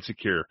we're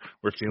insecure,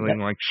 we're feeling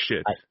like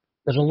shit.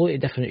 There's a lot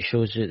of different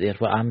shows out there.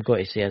 What I'm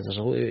going to say is there's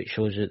a lot of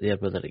shows out there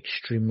where they're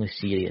extremely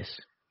serious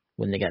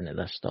when they get into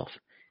this stuff.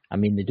 I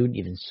mean, they don't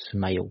even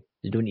smile.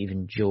 They don't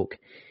even joke.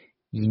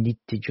 You need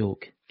to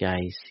joke,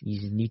 guys.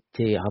 You need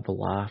to have a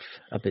laugh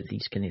about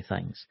these kind of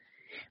things.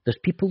 There's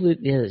people out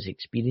there that's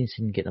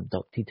experiencing getting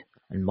abducted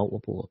on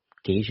multiple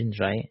occasions,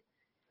 right?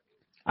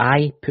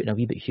 Putting a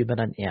wee bit of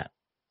humour into it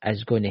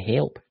is going to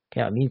help.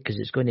 You know what I mean? Because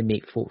it's going to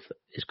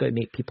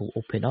make people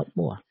open up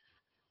more.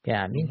 You know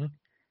what I mean? Mm-hmm. You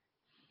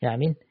know what I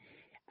mean?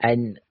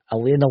 And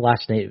Elena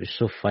last night, it was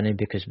so funny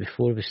because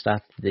before we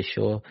started the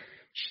show,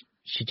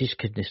 she just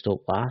couldn't stop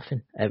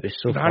laughing. It was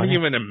so funny. Not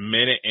even a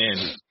minute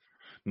in.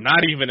 Not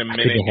even a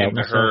minute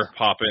into her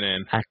popping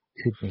in. I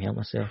couldn't help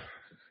myself,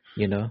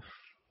 you know.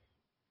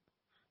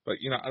 But,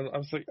 you know, I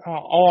was like,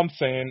 all I'm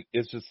saying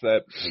is just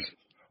that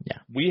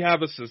we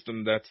have a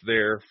system that's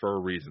there for a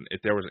reason.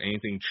 If there was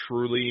anything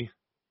truly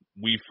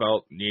we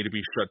felt needed to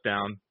be shut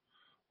down,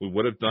 we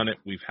would have done it.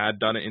 We've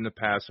done it in the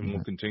past, and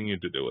we'll continue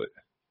to do it.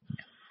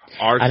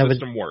 Our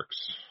system works.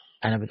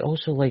 And I would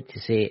also like to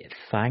say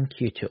thank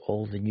you to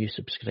all the new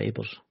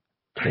subscribers.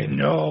 I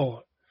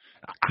know.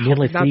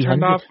 Nearly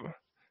 300.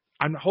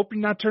 I'm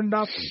hoping not turned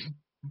off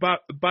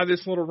by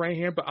this little right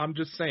here, but I'm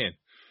just saying.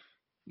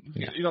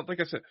 Yeah. You know, like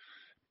I said,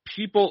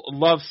 people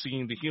love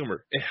seeing the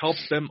humor. It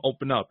helps them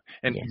open up.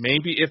 And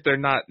maybe if they're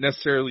not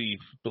necessarily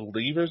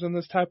believers in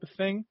this type of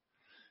thing,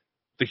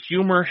 the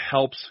humor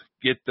helps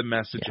get the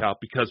message out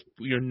because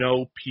you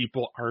know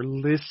people are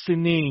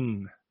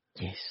listening.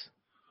 Yes.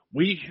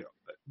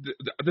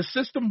 The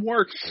system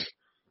works.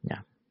 Yeah.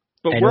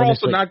 But we're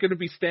honestly, also not going to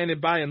be standing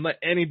by and let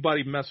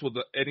anybody mess with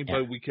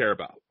anybody we care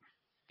about.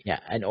 Yeah,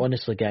 and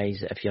honestly,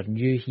 guys, if you're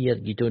new here,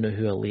 you don't know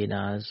who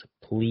Elena is,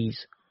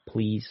 please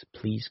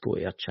go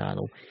to her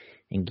channel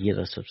and give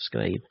her a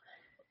subscribe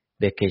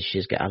because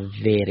she's got a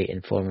very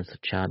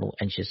informative channel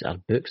and her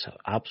books are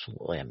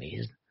absolutely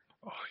amazing.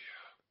 Oh,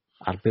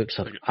 yeah. Her books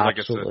are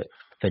absolutely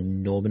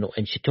phenomenal.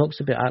 And she talks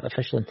about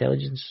artificial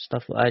intelligence and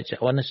stuff like that.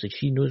 Honestly,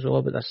 she knows all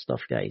about this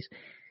stuff, guys.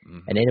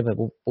 Mm-hmm. And anyway,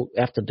 we'll,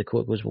 after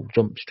Dakota goes, we'll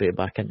jump straight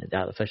back into the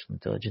artificial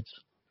intelligence.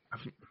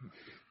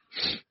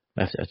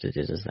 After it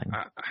is his thing.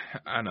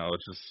 I know,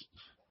 it's just,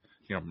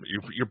 you know,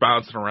 you're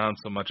bouncing around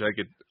so much.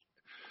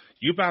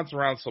 You bounce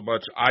around so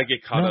much, I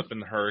get caught up in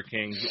the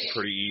hurricanes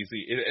pretty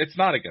easy. It's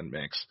not a good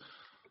mix.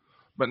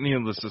 But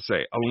needless to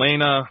say,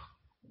 Elena,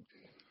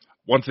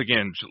 once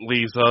again,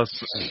 leaves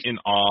us in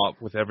awe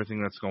with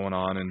everything that's going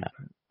on. And,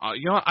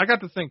 you know, I got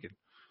to thinking,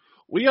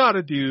 we ought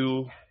to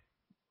do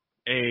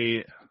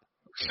an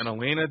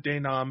Elena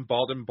Denom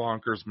Bald and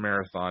Bonkers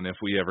marathon if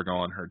we ever go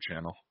on her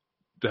channel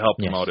to help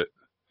promote it.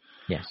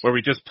 Yes. Where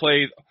we just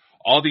played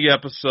all the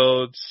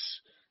episodes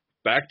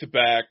back to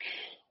back,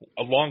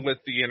 along with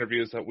the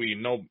interviews that we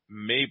know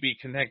may be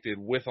connected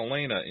with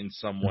Elena in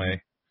some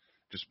way.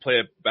 Just play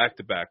it back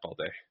to back all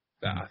day.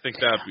 I think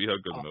that would be a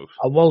good move.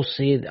 I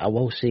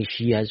will say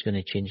she is going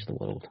to change the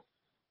world.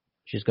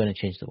 She's going to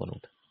change the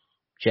world.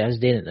 She is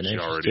doing it now. She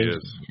already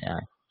is. Yeah.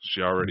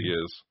 She already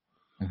is.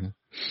 Mm-hmm.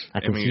 I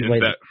can see why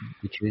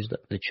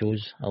they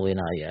chose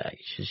Elena. Yeah,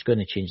 she's going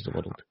to change the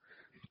world.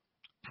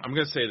 I'm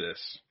going to say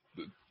this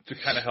to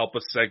kind of help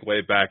us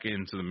segue back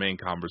into the main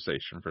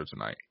conversation for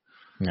tonight.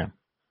 Yeah.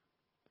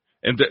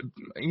 And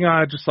you know,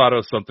 I just thought it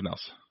was something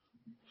else.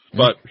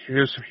 But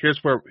here's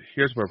where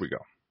we go.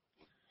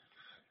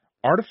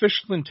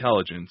 Artificial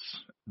intelligence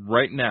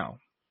right now,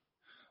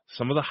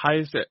 some of the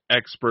highest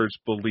experts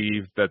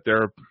believe that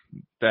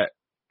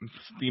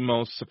the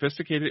most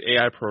sophisticated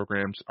AI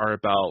programs are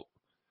about,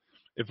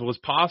 if it was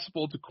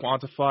possible to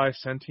quantify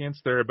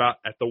sentience, they're about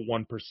at the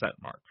 1%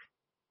 mark.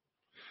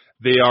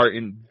 They are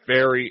in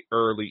very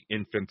early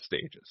infant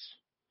stages.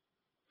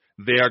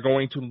 They are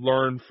going to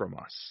learn from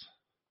us.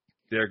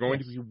 They are going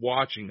to be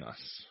watching us.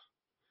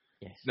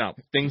 Yes. Now,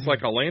 things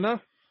like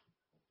Elena,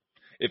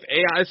 if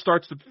AI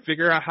starts to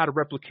figure out how to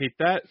replicate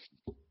that,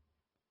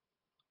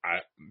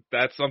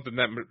 that's something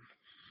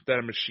that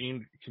a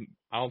machine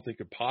I don't think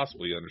could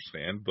possibly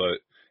understand. But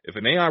if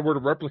an AI were to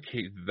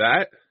replicate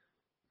that,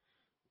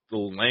 the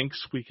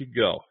lengths we could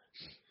go.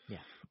 Yeah.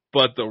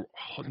 But the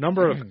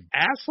number of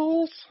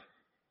assholes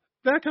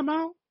that come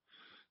out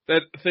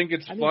that think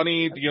it's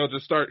funny, you know, to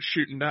start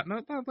shooting that.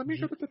 No, let me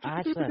go with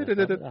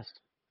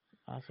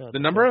the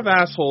number of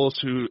assholes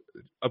who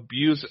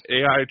abuse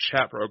AI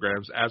chat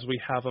programs as we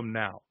have them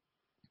now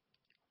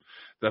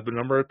the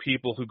number of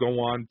people who go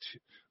on,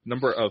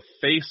 number of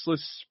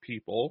faceless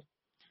people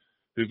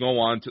who go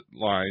on to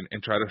line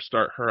and try to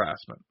start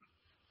harassment.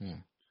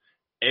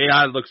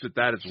 AI looks at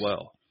that as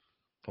well.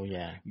 Oh,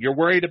 yeah. You're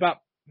worried about...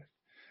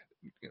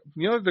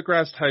 Neil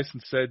deGrasse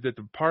Tyson said that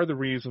part of the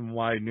reason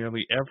why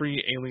nearly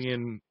every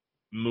alien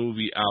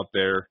movie out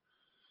there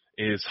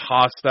is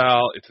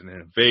hostile, it's an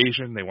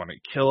invasion, they want to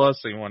kill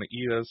us, they want to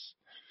eat us,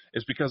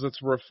 is because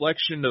it's a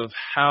reflection of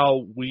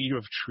how we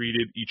have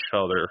treated each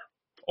other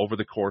over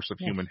the course of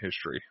human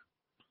history.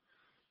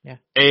 Yeah.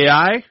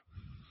 AI?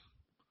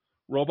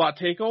 Robot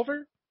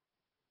takeover?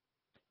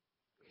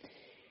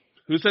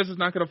 Who says it's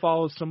not going to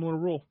follow a similar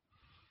rule?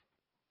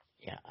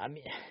 Yeah, I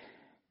mean,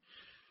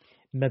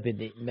 maybe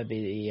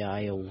the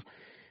AI will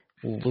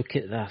look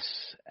at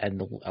this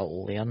and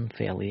it'll learn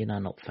for Elena,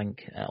 and it'll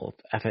think,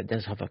 if it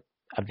does have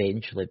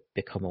eventually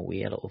become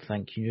aware, it'll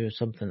think,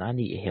 something, I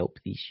need to help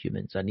these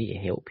humans, I need to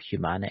help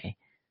humanity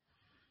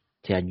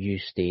to a new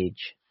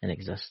stage in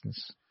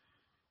existence,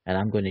 and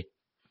I'm going to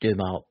do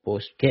my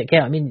utmost.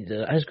 I mean,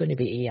 there is going to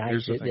be AI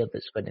out there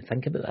that's going to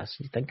think about this.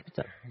 You think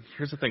about it.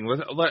 Here's the thing.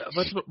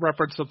 Let's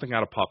reference something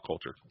out of pop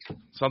culture.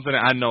 Something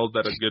I know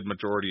that a good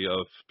majority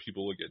of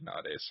people will get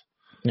nowadays.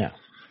 Yeah.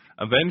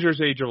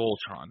 Avengers: Age of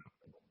Ultron.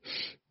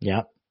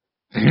 Yeah.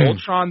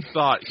 Ultron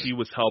thought he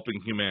was helping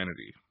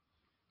humanity.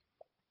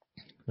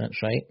 That's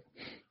right.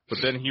 But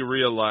then he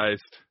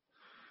realized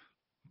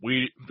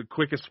the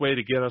quickest way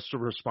to get us to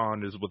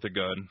respond is with a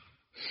gun.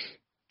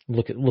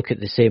 Look at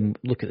the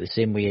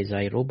same way as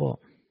iRobot.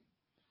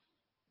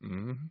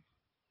 Mm-hmm.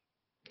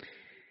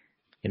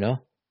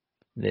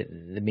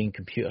 The main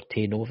computer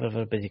taken over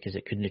everybody because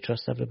it couldn't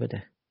trust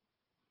everybody.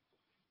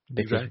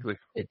 Exactly.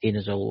 It taken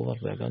us all over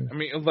with a gun. I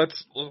mean,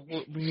 let's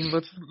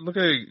look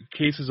at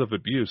cases of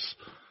abuse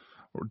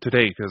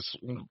today, because,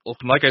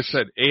 like I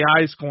said,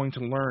 AI is going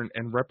to learn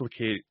and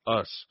replicate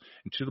us,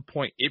 and to the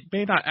point it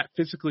may not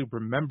physically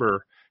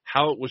remember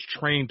how it was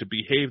trained to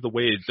behave the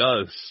way it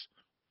does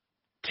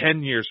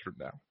 10 years from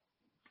now.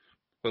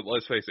 But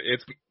let's face it,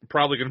 it's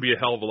probably going to be a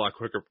hell of a lot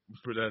quicker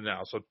than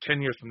now. So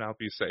 10 years from now,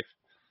 be safe.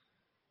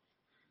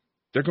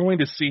 They're going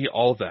to see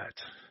all that.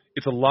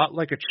 It's a lot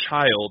like a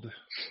child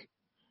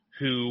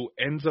who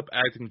ends up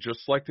acting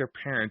just like their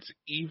parents,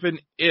 even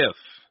if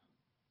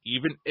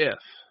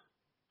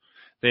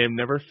they have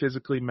never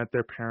physically met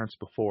their parents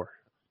before.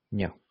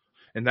 Yeah.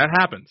 And that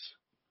happens.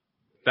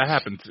 That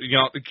happens.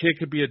 The kid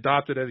could be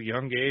adopted at a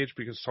young age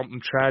because something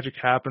tragic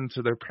happened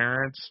to their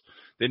parents.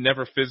 They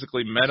never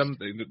physically met them.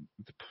 They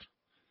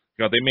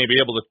may be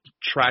able to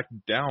track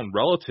down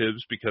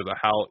relatives because of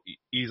how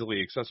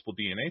easily accessible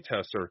DNA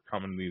tests are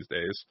coming these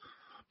days.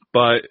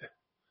 But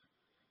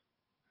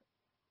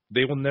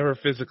they will never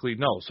physically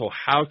know. So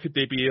how could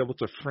they be able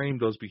to frame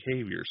those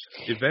behaviors?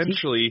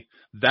 Eventually,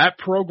 that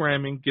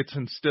programming gets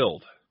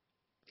instilled.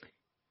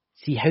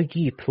 See, how do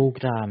you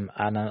program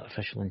an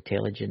artificial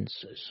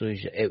intelligence so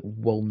it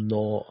will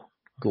not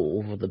go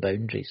over the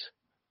boundaries?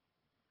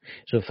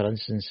 So, for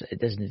instance, it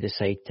doesn't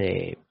decide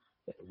to,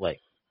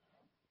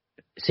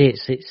 say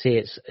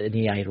it's an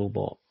AI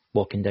robot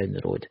walking down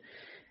the road,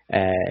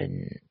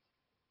 and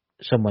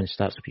someone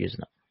starts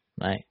abusing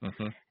it, right?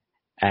 Mm-hmm.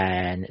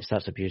 And it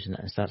starts abusing it,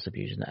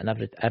 and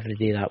every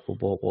day that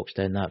robot walks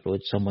down that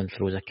road, someone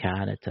throws a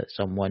can at it,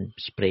 someone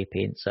spray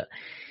paints it.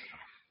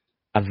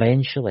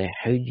 Eventually,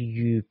 how do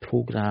you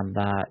program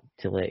that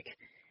to,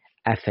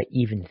 if it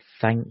even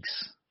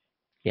thinks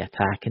you're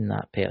attacking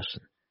that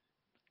person,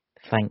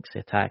 thinks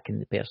you're attacking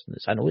the person,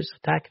 I know it's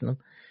attacking them,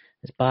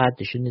 it's bad,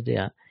 they shouldn't do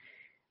that.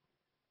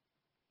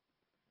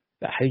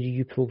 But how do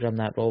you program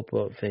that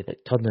robot for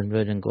turning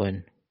around and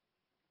going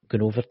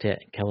over to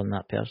it and killing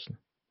that person?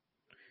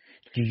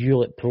 Do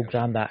you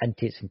program that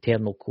into its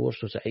internal core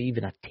so that it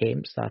even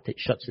attempts that, it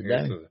shuts it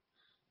down?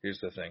 Here's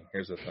the thing.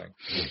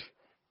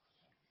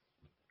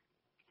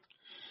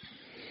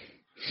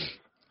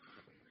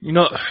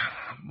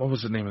 What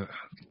was the name of it?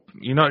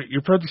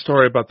 You've heard the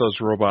story about those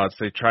robots.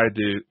 It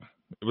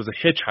was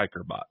a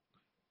hitchhiker bot.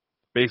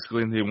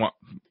 Basically,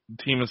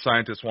 team of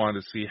scientists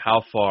wanted to see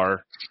how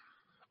far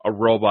a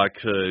robot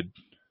could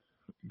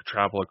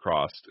travel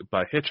across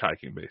by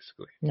hitchhiking,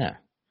 basically. Yeah.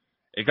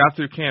 It got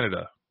through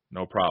Canada,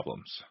 no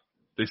problems.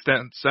 They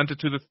sent it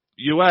to the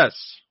U.S.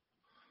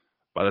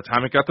 By the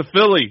time it got to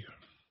Philly,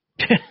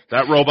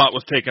 that robot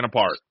was taken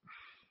apart.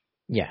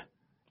 Yeah.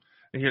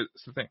 And here's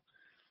the thing.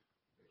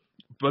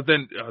 But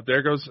then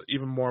there goes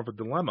even more of a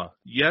dilemma.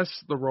 Yes,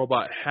 the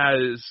robot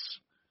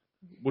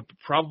would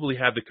probably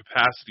have the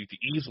capacity to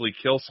easily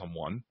kill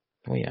someone.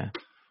 Oh, yeah.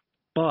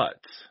 But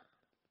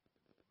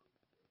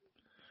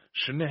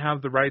shouldn't it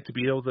have the right to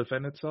be able to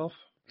defend itself?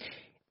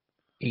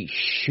 It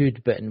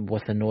should, but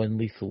with a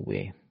non-lethal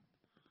way.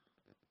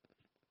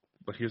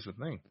 But here's the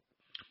thing.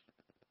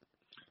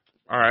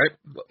 All right,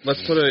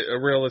 let's put a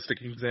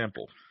realistic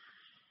example.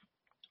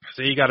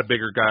 Say you got a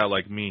bigger guy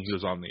like me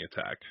who's on the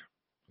attack.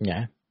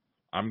 Yeah.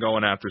 I'm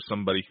going after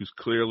somebody who's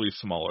clearly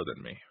smaller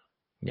than me.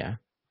 Yeah.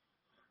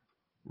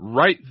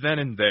 Right then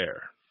and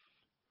there,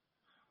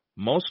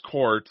 most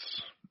courts,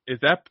 if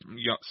that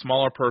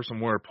smaller person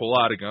were to pull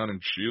out a gun and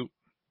shoot,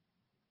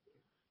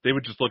 they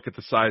would just look at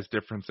the size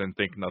difference and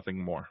think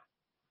nothing more.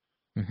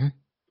 Mm-hmm.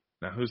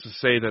 Now, who's to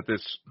say that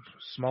this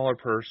smaller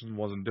person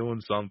wasn't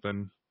doing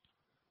something,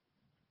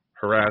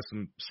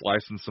 harassing,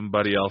 slicing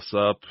somebody else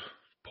up,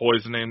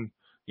 poisoning,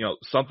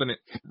 something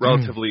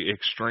relatively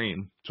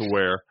extreme to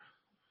where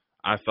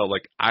I felt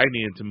like I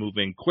needed to move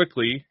in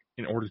quickly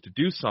in order to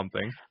do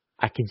something.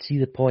 I can see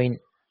the point.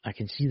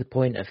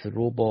 If the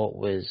robot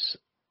was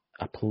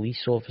a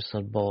police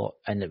officer bot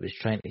and it was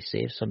trying to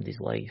save somebody's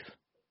life,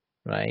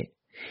 right?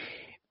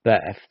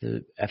 But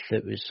if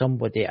it was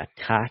somebody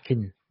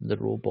attacking the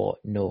robot,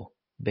 no,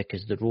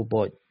 because the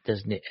robot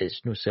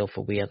it's no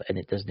self-aware and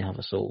it doesn't have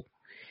a soul.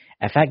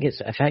 If that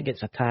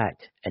gets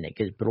attacked and it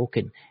gets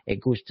broken, it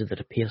goes to the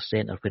repair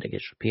centre where it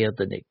gets repaired,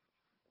 and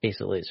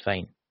it's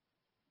fine.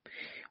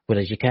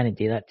 Whereas you can't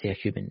do that to a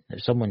human.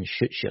 If someone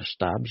shoots you or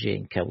stabs you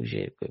and kills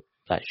you,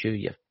 that's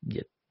you.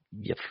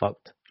 You're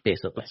fucked,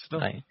 basically.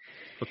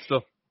 But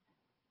still,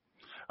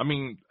 I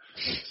mean,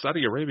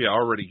 Saudi Arabia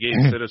already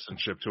gave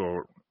citizenship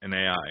to an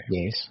AI.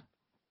 Yes.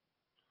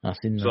 I've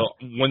seen that. So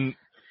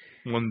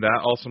wouldn't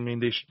that also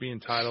mean they should be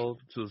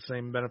entitled to the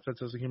same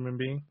benefits as a human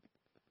being?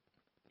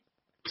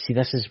 See,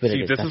 this is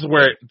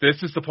where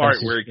this is the part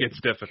where it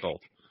gets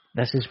difficult.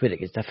 This is where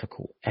it gets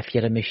difficult. If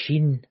you're a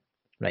machine,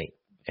 right?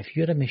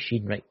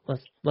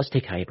 Let's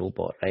take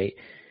iRobot, right?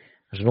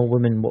 There's no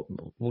woman.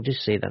 We'll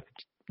just say that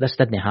this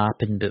didn't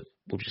happen, but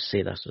we'll just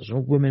say this. There's no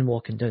woman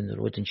walking down the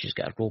road and she's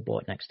got a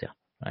robot next to her,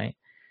 right?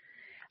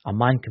 A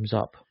man comes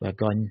up with a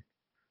gun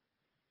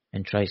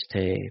and tries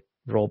to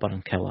rob her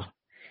and kill her.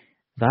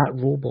 That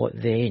robot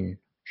then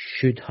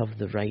should have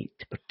the right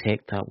to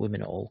protect that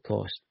woman at all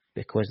costs,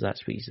 because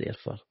that's what he's there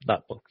for.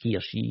 That he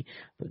or she,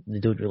 they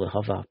don't really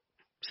have a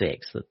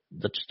sex.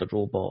 They're just a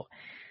robot.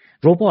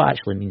 Robot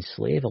actually means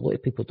slave. A lot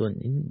of people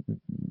don't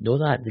know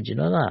that. Did you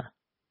know that?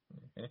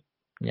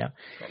 Mm-hmm. Yeah.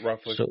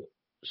 Roughly.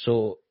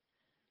 So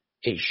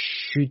it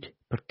should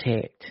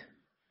protect,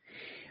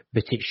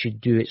 but it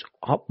should do its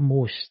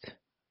utmost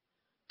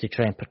to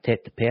try and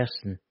protect the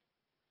person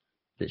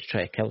that's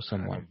trying to kill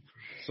someone.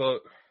 So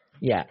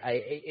yeah,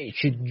 it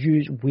should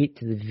wait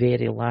to the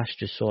very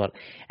last resort.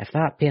 If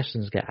that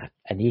person's got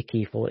an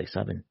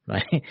AK-47,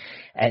 right,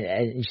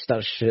 and you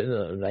start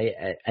shooting, right,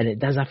 and it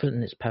does everything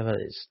in its power,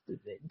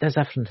 it does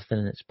everything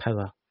in its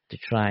power to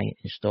try and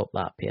stop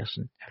that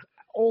person. If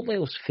all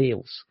else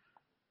fails,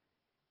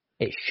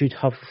 it should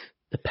have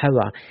the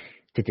power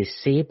to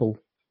disable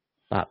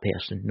that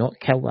person, not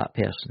kill that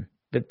person.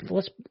 But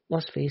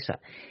let's face it,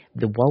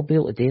 they will be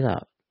able to do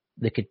that.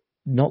 They could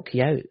knock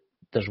you out.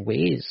 There's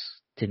ways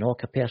to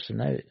knock a person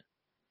out.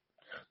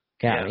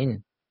 Get what I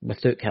mean?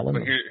 Without killing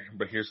them.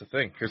 But here's the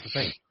thing.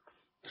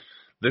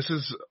 This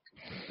is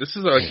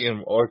like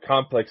a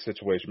complex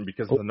situation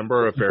because of the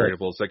number of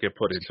variables that get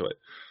put into it.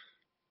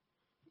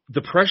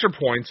 The pressure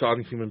points on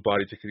the human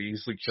body could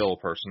easily kill a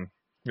person,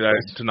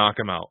 to knock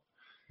him out.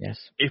 Yes.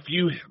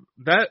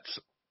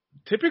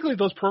 Typically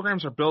those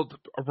programs are built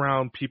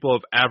around people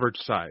of average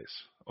size.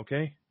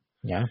 Okay.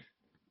 Yeah.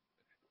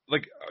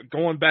 Like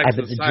going back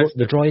to the size.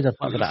 The droid is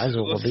not that as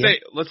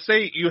let's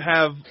say you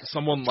have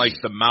someone like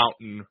the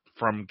Mountain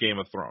from Game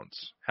of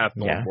Thrones,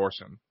 Hathor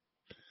Borson.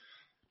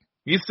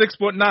 He's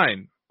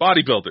 6'9",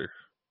 bodybuilder.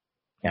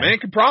 Yeah. Man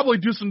can probably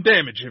do some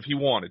damage if he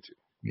wanted to.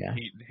 Yeah.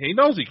 He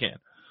knows he can.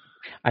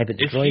 But the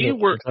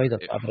droid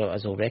of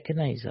Abra's will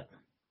recognize it.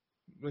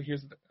 Well,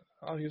 here's the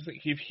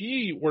if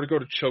he were to go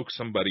to choke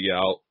somebody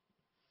out,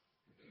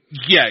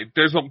 yeah,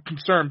 there's a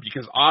concern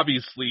because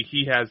obviously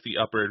he has the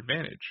upper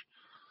advantage.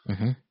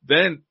 Mm-hmm.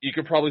 Then you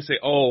could probably say,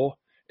 oh,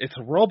 it's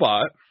a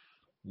robot.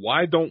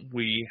 Why don't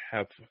we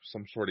have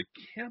some sort of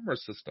camera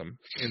system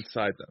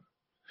inside them?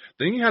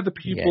 Then you have the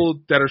people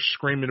that are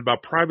screaming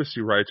about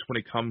privacy rights when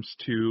it comes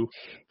to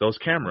those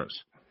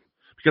cameras.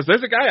 Because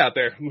there's a guy out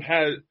there who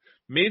has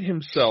made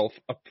himself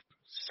a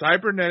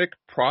cybernetic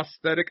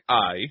prosthetic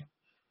eye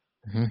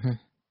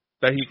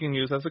that he can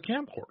use as a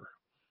camcorder.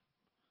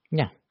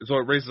 Yeah. So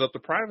it raises up the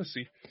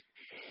privacy.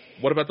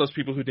 What about those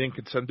people who didn't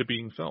consent to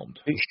being filmed?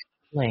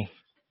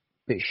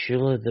 But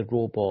surely the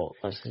robot,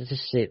 let's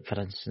just say, for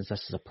instance,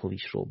 this is a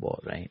police robot,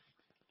 right?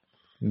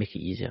 Make it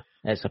easier.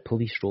 It's a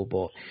police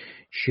robot.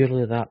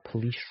 Surely that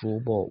police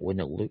robot, when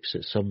it looks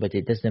at somebody,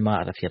 it doesn't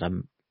matter if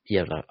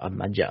you're a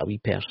midget, a wee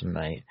person,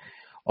 right?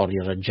 Or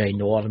you're a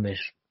ginormous,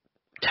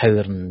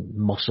 towering,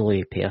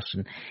 muscly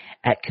person,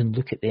 it can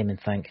look at them and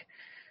think,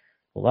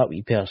 well, that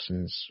wee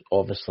person's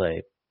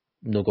obviously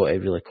not got to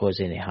really cause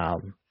any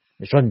harm.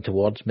 He's running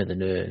towards me now,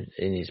 and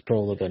he's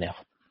probably going to,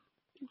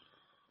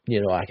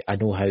 I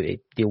know how to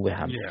deal with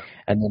him. Yeah.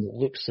 And then it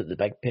looks at the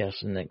big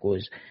person and it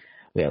goes,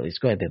 well, he's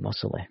going to be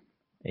muscly.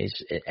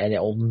 And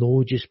it'll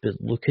know just by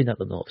looking at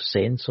the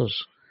sensors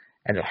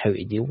and how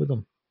to deal with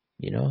them,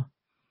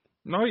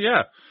 No,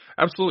 yeah,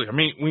 absolutely. I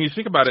mean, when you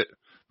think about it,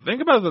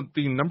 think about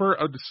the number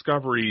of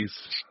discoveries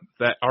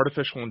that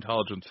artificial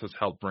intelligence has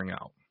helped bring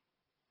out.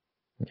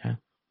 Yeah,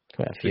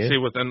 quite a few. They say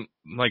within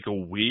like a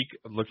week,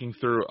 looking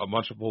through a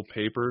bunch of old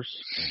papers,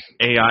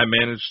 AI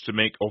managed to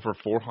make over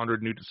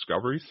 400 new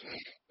discoveries.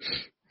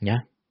 Yeah.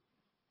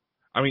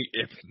 I mean,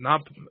 if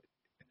not,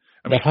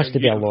 There has to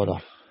be a loader.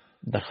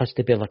 There has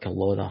to be like a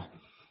loader.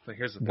 But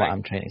here's the what thing.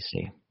 I'm trying to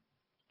say.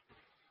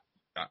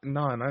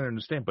 No, and I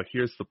understand, but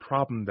here's the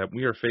problem that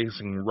we are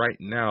facing right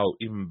now,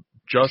 even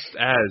just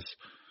as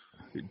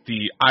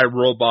the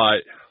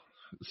iRobot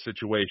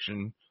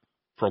situation,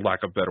 for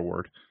lack of a better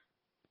word,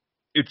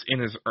 it's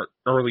in its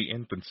early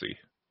infancy.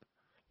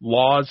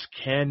 Laws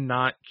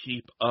cannot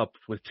keep up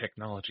with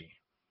technology.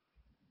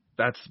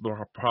 That's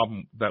the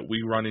problem that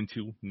we run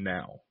into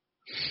now.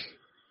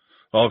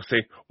 I'll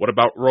say, what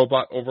about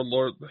robot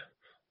overlord?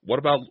 What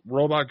about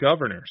robot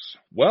governors?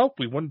 Well,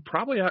 we wouldn't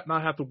probably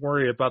not have to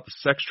worry about the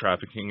sex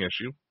trafficking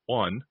issue.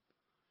 One,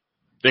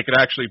 they could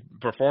actually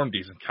perform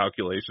decent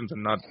calculations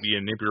and not be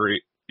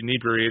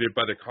inebriated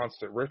by the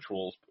constant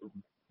rituals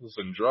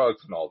and drugs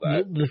and all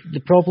that.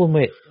 The problem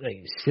with,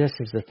 right, see, this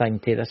is the thing,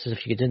 too. This is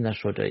if you get in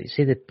this road, right?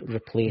 Say they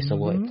replace a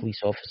lot of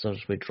police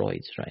officers with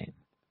droids, right?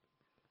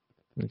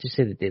 Just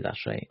say they do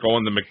this, right?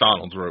 Going the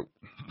McDonald's route.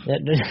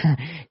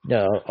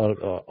 No,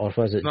 or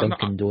was it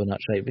Dunkin'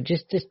 Donuts, right? But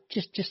just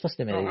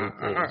listen to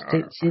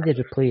me. Say they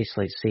replace,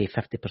 like, say,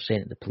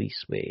 50% of the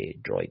police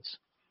with droids,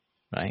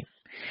 right?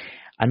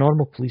 A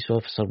normal police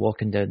officer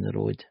walking down the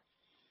road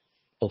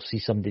will see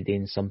somebody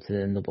doing something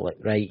and they'll be like,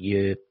 right,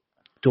 you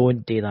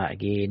don't do that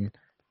again.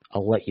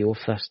 I'll let you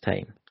off this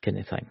time, kind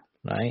of thing,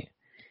 right?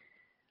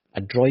 A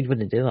droid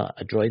wouldn't do that.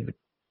 A droid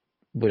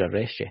would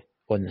arrest you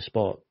on the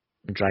spot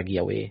and drag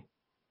you away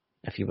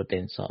if you were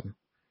doing something,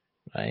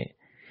 right?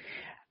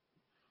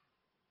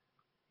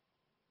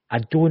 I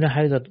don't know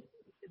how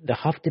they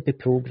have to be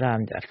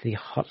programmed. If they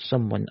hurt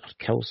someone or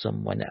kill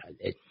someone,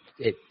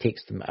 it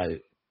takes them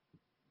out,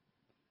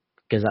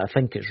 because I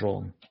think it's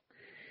wrong.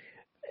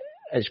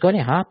 It's going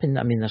to happen.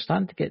 I mean, they're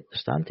starting to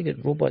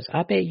get robots.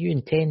 I bet you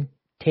in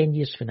 10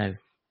 years from now,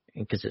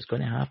 because it's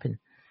going to happen,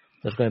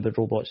 there's going to be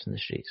robots in the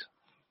streets.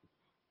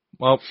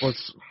 Well,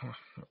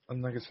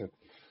 like I said,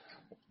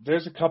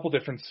 there's a couple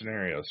different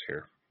scenarios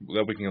here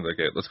that we can look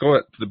at. Let's go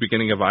at the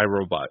beginning of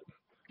iRobot.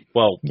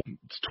 Well,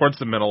 it's towards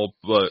the middle,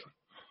 but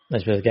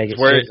that's where the guy gets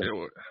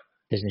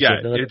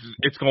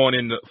it's going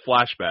in the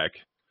flashback.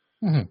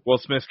 Mm-hmm. Will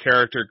Smith's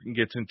character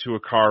gets into a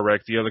car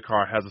wreck. The other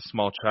car has a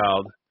small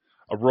child.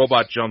 A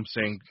robot jumps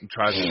in and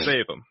tries to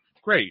save him.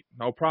 Great,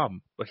 no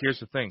problem. But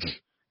here's the thing.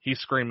 He's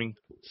screaming,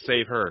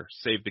 save her,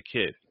 save the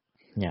kid.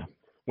 Yeah.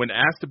 When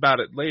asked about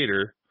it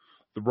later,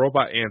 the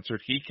robot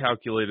answered he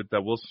calculated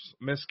that Will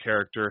Smith's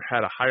character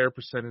had a higher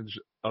percentage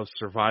of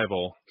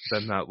survival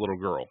than that little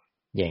girl.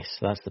 Yes,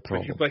 that's the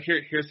problem. But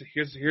here's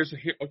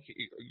okay,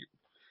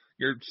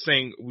 you're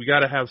saying we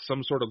got to have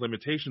some sort of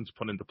limitations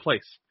put into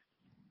place.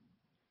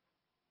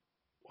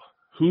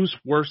 Who's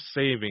worth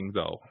saving,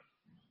 though?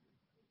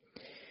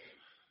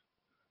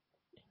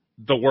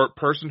 The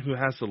person who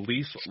has the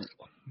least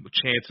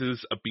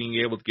chances of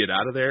being able to get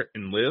out of there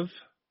and live,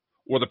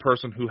 or the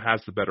person who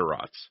has the better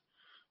odds?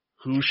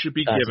 Who should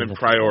be given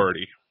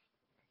priority?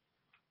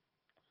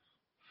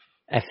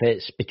 If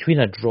it's between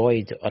a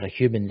droid or a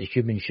human, the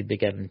human should be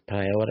given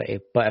priority.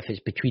 But if it's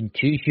between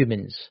two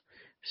humans,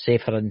 say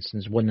for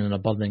instance, one in a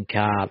burning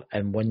car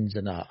and one's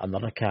in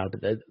another car,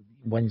 but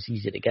one's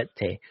easy to get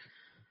to,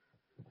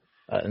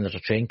 and there's a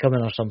train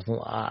coming or something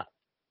like that.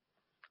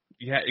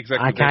 Yeah,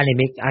 exactly. I can't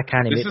make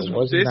the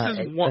laws in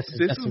that.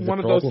 This is one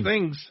of those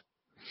things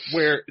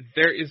where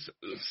there is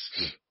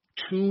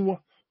too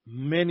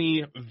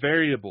many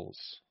variables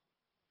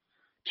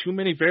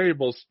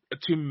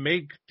to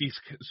make these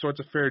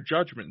sorts of fair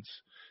judgments.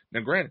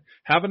 Now, granted,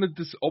 having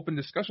this open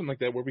discussion like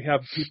that where we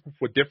have people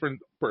with different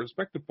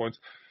perspective points,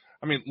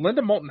 I mean,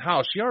 Linda Moulton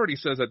Howe, she already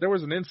says that there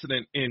was an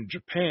incident in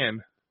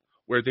Japan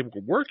where they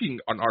were working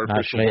on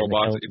artificial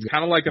robots. It's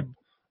kind of like a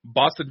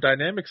Boston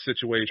Dynamics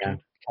situation. Yeah,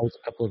 that was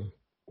a couple of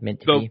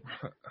meant to be.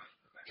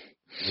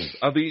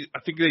 I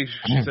think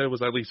she said it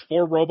was at least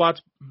 4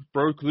 robots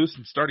broke loose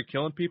and started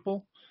killing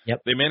people.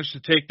 Yep. They managed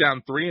to take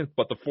down 3,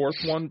 but the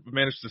 4th one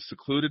managed to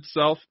seclude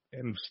itself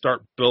and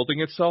start building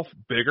itself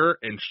bigger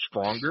and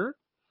stronger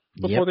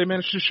before they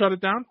managed to shut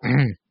it down.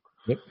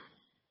 Yep.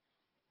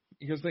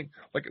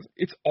 Because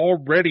it's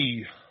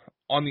already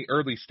on the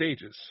early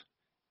stages,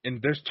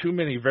 and there's too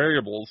many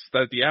variables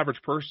that the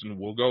average person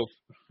will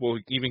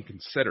even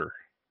consider.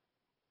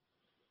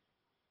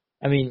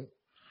 I mean,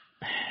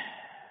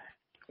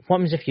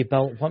 what happens if you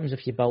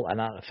built an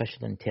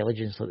artificial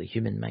intelligence like the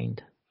human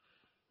mind?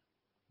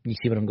 You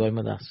see where I'm going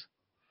with this?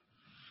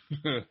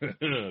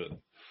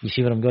 You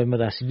see where I'm going with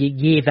this? You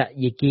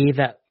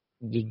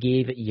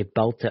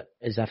built it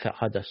as if it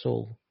had a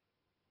soul.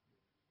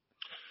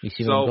 You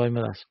see where I'm going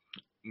with this?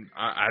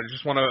 I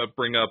just want to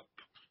bring up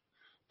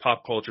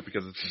pop culture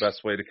because it's the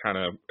best way to kind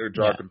of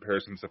draw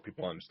comparisons that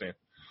people understand.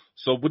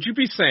 So would you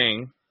be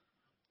saying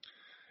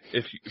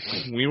if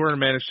we were to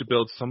manage to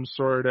build some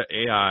sort of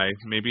AI,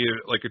 maybe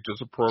like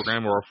just a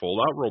program or a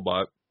fold-out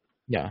robot,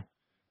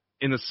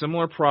 in a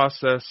similar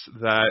process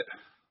that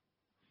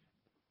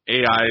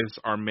AIs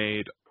are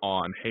made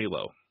on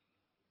Halo,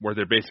 where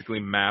they're basically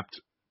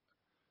mapped,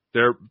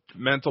 their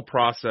mental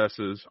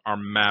processes are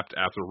mapped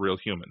after real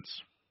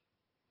humans?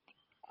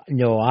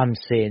 No, I'm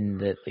saying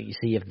that, like you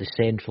say, you have the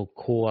central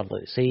core.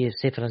 Like, say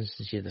for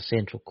instance, you have the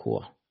central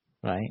core,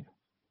 right,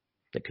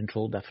 that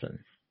control different,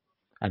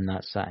 and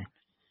that's that,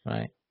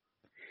 right?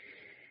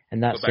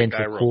 And that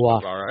central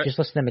core, right. just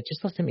listen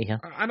to me here.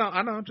 I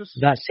know. Just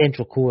that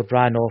central core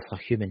ran off a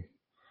human.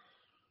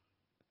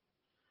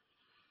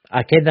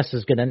 Again, this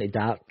is going into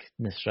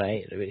darkness,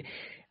 right?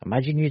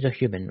 Imagine you're a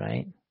human,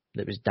 right,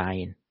 that was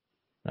dying,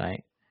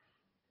 right?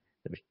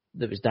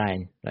 That was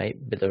dying, right?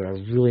 But they were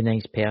a really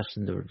nice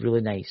person. They were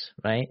really nice,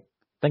 right?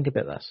 Think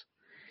about this.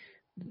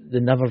 They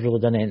never really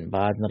done anything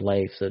bad in their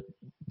life.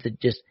 That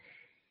just,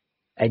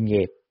 and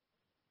you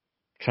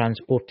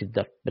transported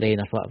their brain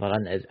or whatever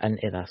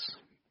into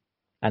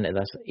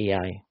this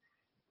AI.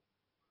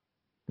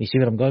 You see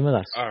where I'm going with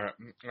this? All right.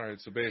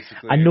 So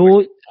basically, I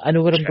know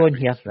where I'm going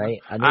here, right?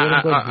 I know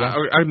where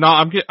I'm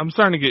going here. I'm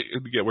starting to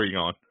get where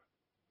you're going.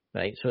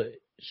 Right.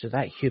 So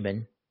that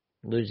human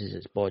loses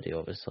its body,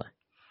 obviously,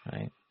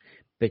 right?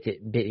 But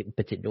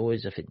it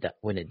knows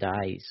when it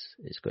dies,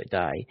 it's going to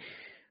die.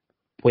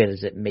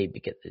 Whereas it maybe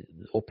get the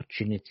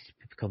opportunity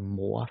to become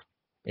more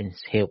and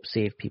help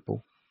save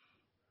people.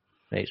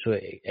 Right. So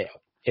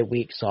it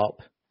wakes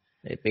up.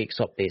 It wakes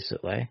up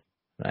basically,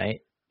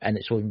 right? And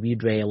its own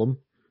weird realm.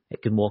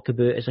 It can walk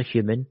about as a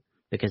human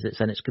because it's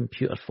in its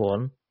computer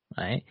form,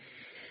 right?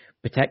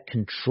 But it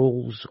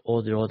controls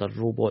all the other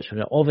robots.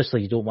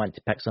 Obviously, you don't want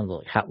to pick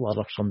somebody like Hitler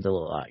or somebody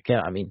like that. You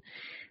know what I mean?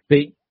 But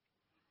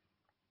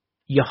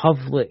you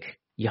have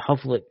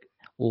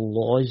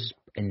laws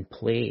in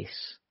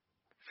place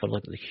for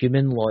like the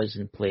human laws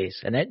in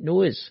place, and it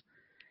knows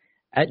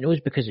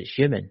because it's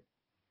human.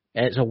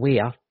 It's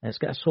aware, and it's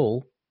got a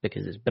soul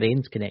because its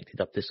brain's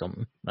connected up to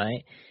something,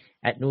 right?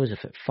 It knows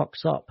if it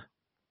fucks up,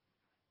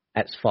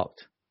 it's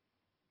fucked.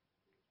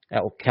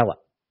 It'll kill it.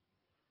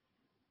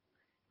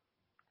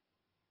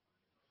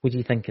 What do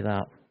you think of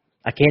that?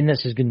 Again,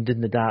 this is going down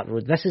the dark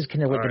road. This is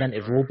kind of like going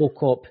into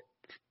RoboCop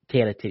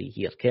territory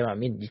here. You know what I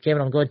mean? You get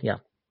where I'm going here?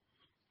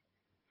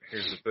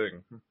 Here's the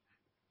thing.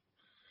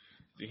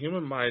 The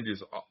human mind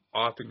is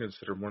often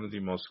considered one of the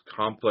most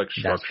complex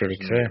structures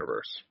in the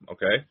universe.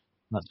 Okay?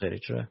 That's very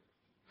true.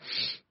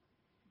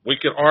 We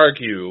could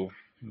argue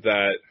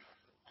that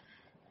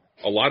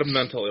a lot of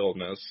mental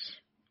illness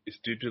is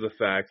due to the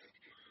fact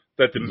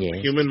that the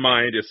human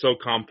mind is so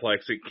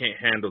complex it can't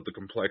handle the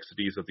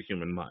complexities of the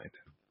human mind.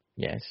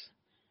 Yes.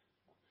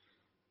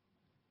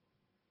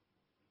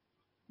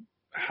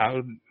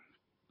 How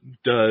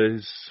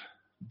does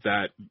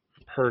that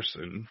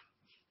person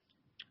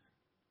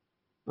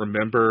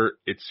remember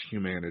its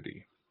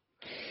humanity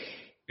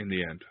in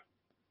the end?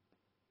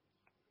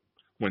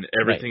 When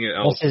everything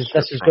else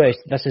this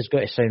is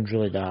going to sound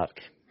really dark,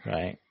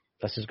 right?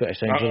 This is going to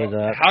sound really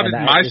dark. How did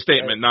my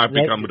statement not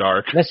become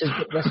dark? This is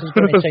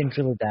going to sound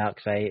really dark,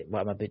 right?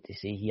 What I'm about to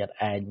say here,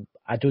 and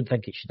I don't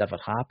think it should ever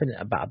happen,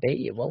 but I bet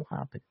you it will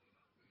happen,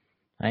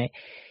 right?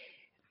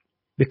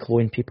 We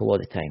clone people all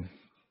the time.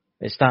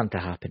 It's starting to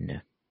happen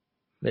now.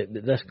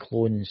 This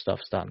cloning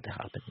stuff's starting to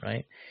happen,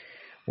 right?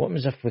 What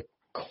happens if we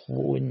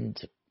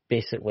cloned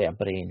basically a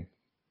brain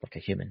like a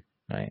human,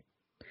 right?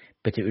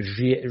 But it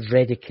was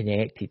already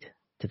connected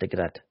to the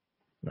grid,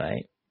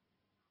 right?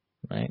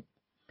 Right?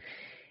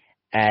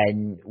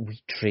 And we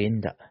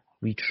trained it.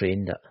 We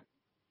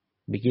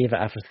gave it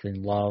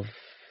everything, love,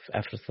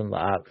 everything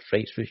like that,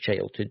 right through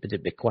childhood, but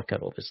it'd be quicker,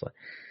 obviously.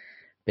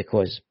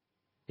 Because,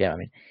 I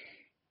mean,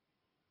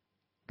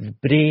 the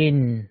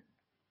brain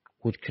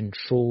would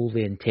control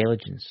the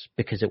intelligence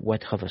because it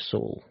would have a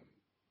soul.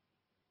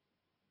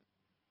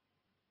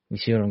 You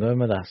see where I'm going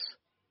with this?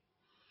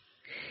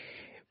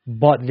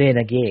 But then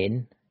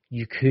again,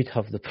 you could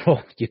have the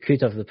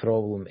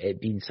problem it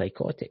being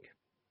psychotic,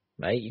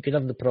 right? You could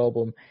have the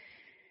problem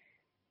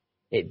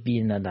it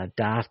being in a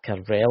darker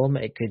realm.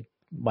 It could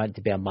want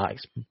to be a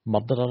max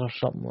murderer or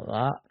something like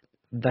that.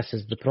 This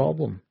is the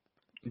problem.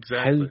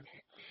 Exactly.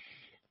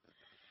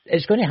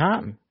 It's going to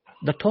happen.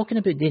 They're talking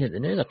about doing it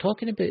now. They're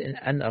talking about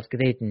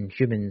integrating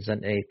humans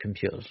into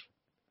computers.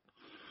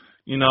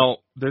 You know,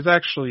 there's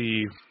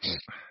actually,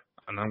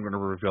 and I'm going to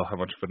reveal how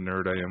much of a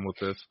nerd I am with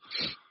this.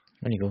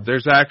 There you go.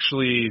 There's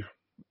actually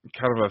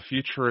kind of a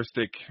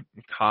futuristic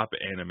cop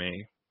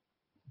anime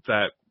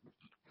that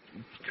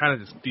kind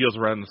of just deals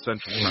around the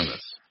central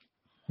premise.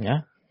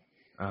 Yeah?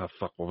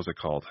 What was it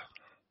called?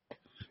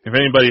 If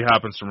anybody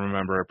happens to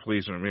remember,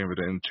 please remember it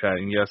in chat.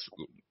 And yes,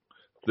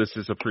 this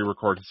is a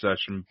pre-recorded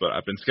session, but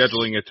I've been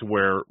scheduling it to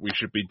where we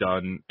should be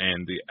done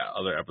and the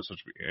other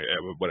episodes,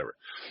 whatever.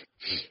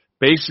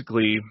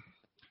 Basically,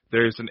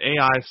 there's an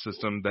AI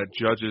system that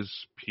judges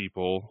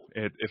people.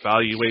 It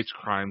evaluates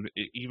crime.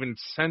 It even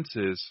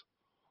senses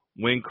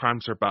when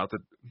crimes are about to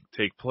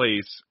take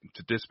place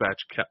to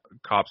dispatch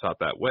cops out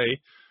that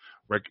way.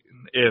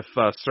 If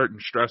certain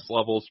stress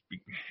levels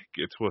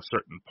get to a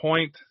certain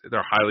point,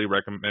 they're highly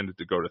recommended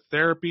to go to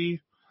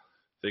therapy,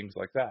 things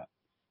like that.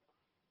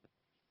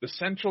 The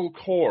central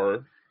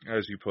core,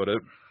 as you put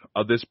it,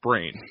 of this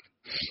brain,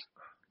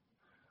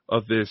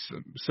 of this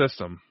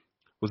system,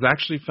 was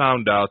actually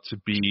found out to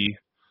be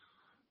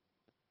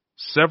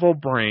several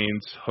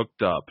brains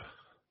hooked up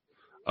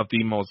of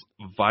the most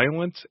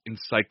violent and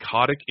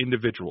psychotic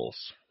individuals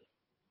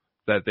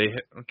that they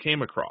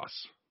came across.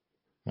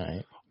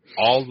 Right.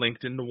 All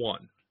linked into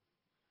one.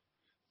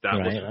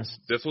 Right,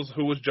 This was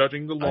who was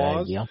judging the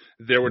laws. Yeah.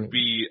 There would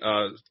be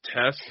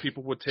tests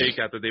people would take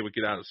after they would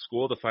get out of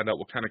school to find out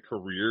what kind of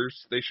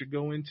careers they should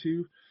go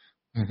into.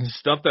 Mm-hmm.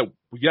 Stuff that,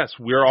 yes,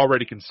 we're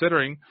already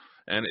considering.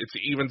 And it's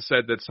even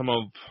said that some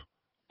of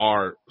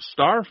our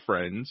star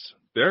friends,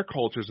 their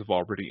cultures have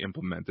already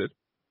implemented.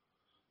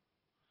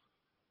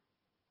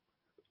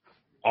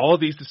 All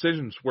of these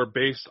decisions were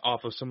based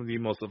off of some of the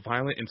most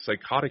violent and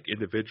psychotic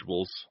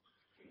individuals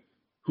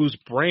whose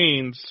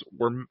brains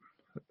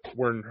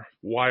were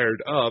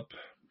wired up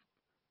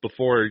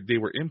before they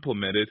were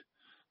implemented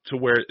to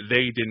where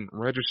they didn't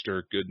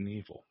register good and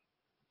evil.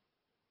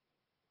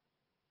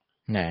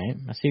 Right,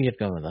 I see where you're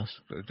going with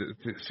this.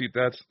 See,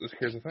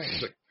 here's the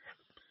thing.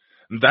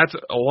 That's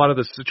a lot of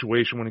the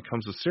situation when it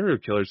comes to serial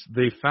killers.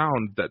 They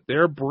found that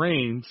their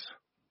brains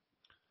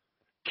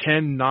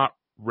cannot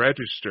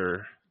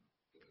register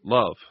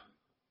love.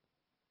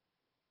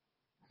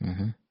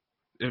 Mm-hmm.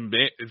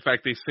 In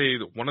fact, they say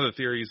that one of the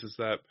theories is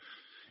that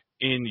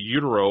in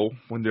utero,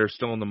 when they're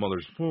still in the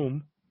mother's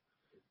womb,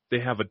 they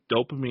have a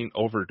dopamine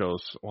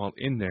overdose while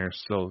in there,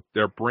 so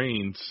their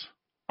brains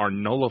are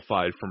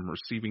nullified from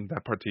receiving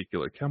that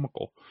particular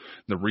chemical.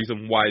 And the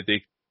reason why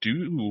they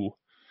do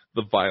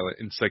the violent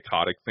and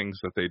psychotic things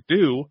that they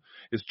do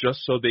is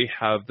just so they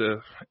have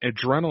the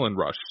adrenaline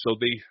rush, so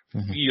they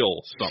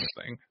feel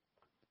something.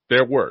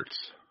 Their words.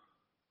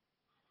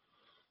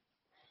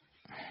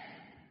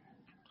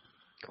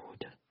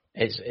 Good.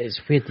 It's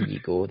where do you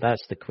go?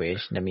 That's the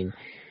question. I mean,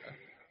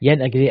 you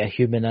integrate a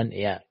human into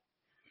it,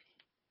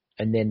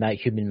 and then that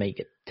human might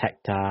get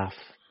ticked off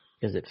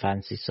because it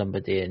fancies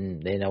somebody,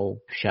 and then all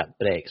shit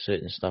breaks out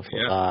and stuff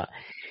like that.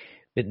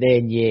 But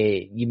then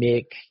you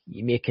make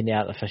an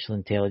artificial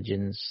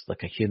intelligence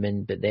like a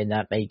human, but then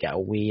that might get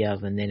aware,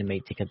 and then it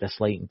might take a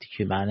disliking to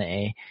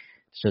humanity.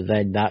 So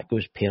then that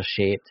goes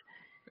pear-shaped.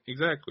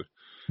 Exactly.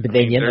 But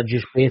then you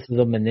introduce both of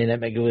them, and then it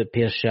might go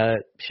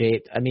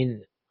pear-shaped. I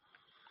mean,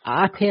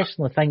 I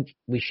personally think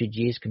we should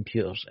use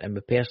computers, and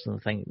we personally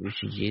think we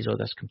should use all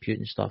this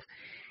computing stuff.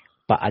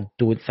 But I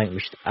don't think we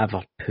should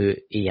ever put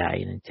AI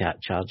in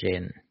charge of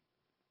it.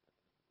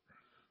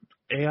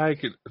 AI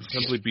could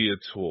simply be a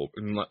tool.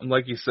 And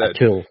like you said,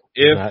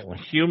 if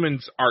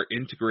humans are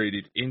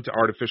integrated into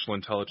artificial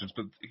intelligence,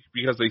 but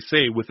because they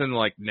say within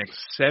like next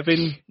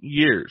 7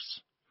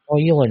 years. Oh,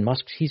 Elon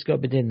Musk, he's got to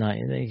be doing that.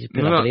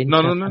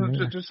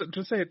 No.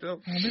 Just say it. Let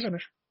me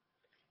finish.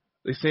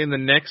 They say in the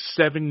next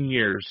 7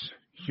 years,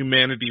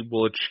 humanity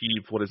will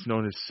achieve what is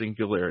known as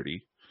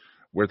singularity,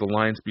 where the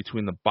lines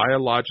between the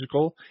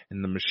biological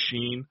and the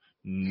machine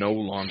no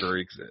longer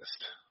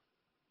exist.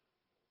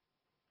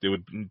 They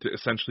would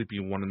essentially be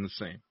one and the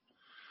same.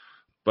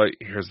 But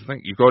here's the thing.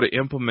 You go to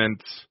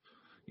implement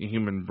a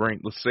human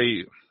brain. Let's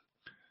say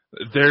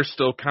they're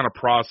still kind of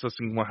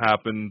processing what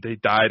happened. They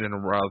died in a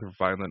rather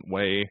violent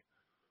way.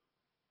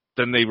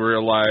 Then they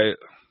realize,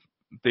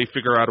 they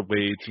figure out a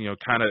way to,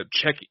 kind of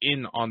check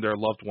in on their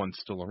loved ones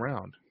still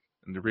around.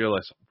 And they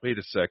realize, wait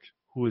a sec,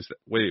 who is that?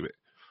 Wait a minute.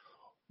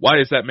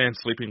 Why is that man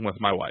sleeping with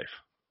my wife?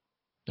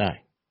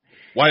 Aye.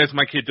 Why is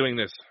my kid doing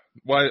this?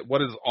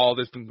 What is all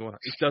this been going on?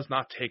 It does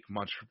not take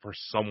much for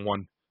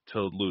someone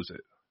to lose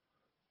it.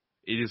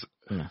 It is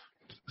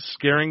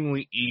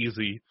scaringly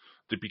easy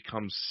to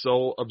become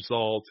so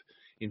absolved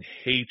in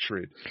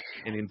hatred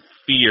and in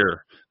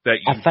fear that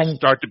you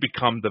start to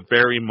become the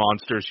very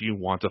monsters you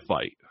want to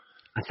fight.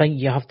 I think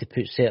you have to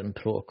put certain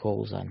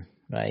protocols in,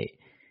 right?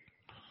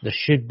 There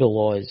should be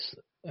laws,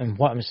 and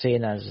what I'm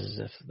saying is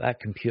if that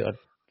computer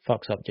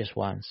fucks up just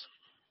once,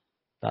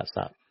 that's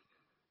that.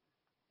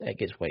 It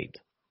gets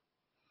wiped.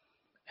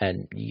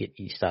 And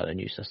you start a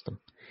new system.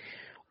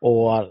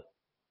 Or,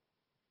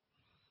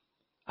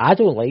 I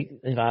don't like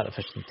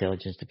artificial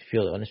intelligence, to be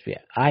fairly honest with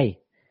you.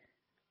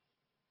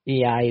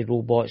 AI,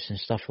 robots and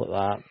stuff like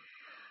that,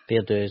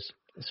 fair dues,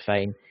 it's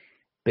fine.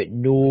 But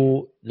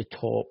know the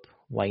top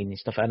line and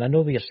stuff. And I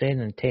know what you're saying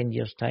in 10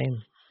 years'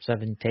 time,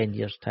 7-10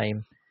 years'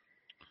 time,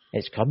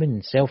 it's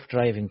coming.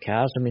 Self-driving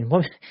cars. I mean,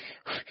 what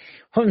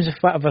happens if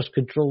whatever's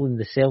controlling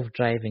the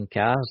self-driving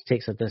cars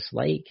takes a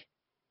dislike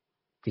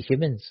to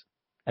humans?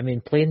 I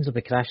mean, planes will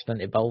be crashing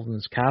into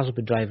buildings, cars will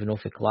be driving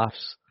off of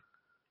cliffs.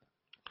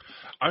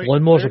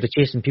 Lawnmowers will be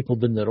chasing people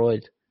down the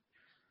road.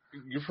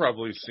 You've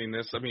probably seen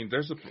this. I mean,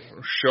 there's a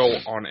show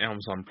on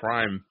Amazon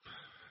Prime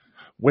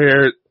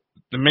where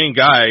the main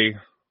guy,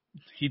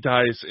 he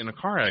dies in a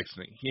car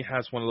accident. He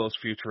has one of those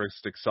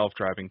futuristic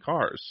self-driving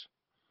cars.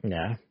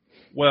 Yeah.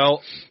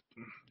 Well,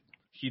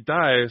 he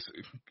dies.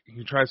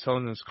 He tries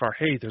telling his car,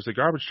 hey, there's a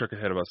garbage truck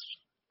ahead of us.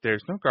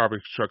 There's no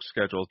garbage truck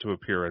scheduled to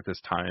appear at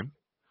this time.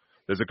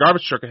 There's a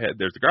garbage truck ahead.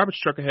 There's a garbage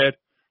truck ahead.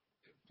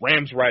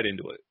 Rams right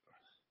into it.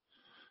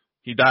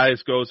 He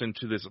dies, goes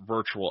into this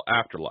virtual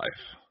afterlife.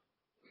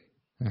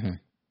 Mm-hmm.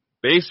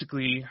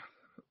 Basically,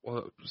 well,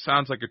 it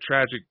sounds like a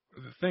tragic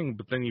thing,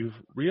 but then you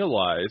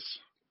realize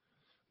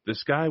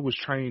This guy was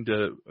trying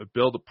to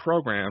build a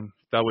program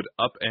that would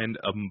upend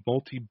a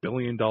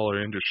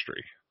multi-billion-dollar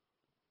industry.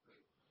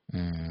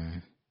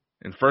 Mm.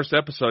 In the first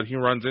episode, he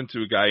runs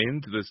into a guy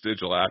into this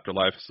digital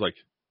afterlife. It's like,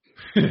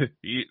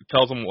 he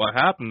tells him what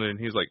happened, and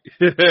he's like,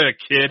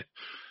 kid,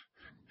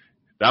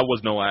 that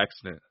was no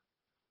accident.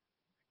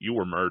 You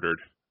were murdered.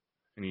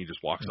 And he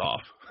just walks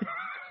off.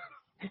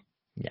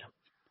 Yeah.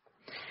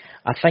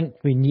 I think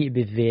we need to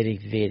be very,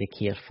 very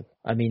careful.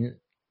 I mean,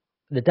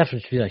 the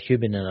difference between a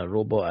human and a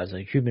robot is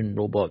a human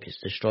robot gets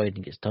destroyed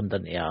and gets turned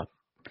into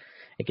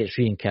it gets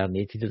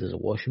reincarnated as a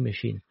washing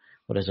machine,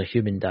 whereas a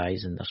human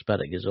dies and their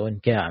spirit goes on.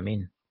 Get what I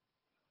mean?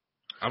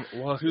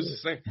 Well, here's the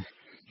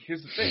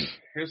thing.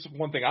 Here's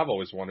one thing I've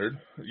always wondered,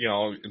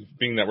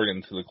 being that we're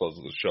getting to the close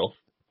of the show.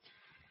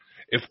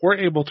 If we're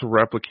able to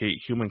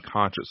replicate human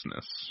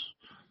consciousness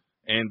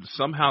and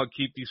somehow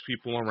keep these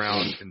people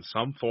around in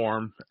some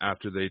form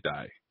after they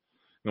die,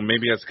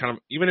 maybe as kind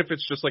of, even if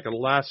it's just like a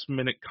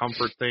last-minute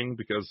comfort thing,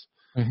 because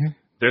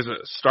there's a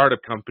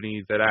startup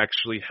company that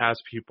actually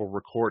has people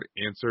record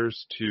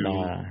answers to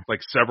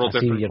like several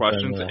different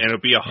questions, and it'll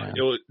be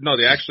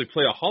they actually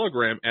play a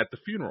hologram at the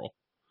funeral.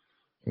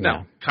 Yeah.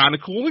 Now, kind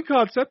of cool in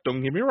concept,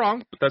 don't get me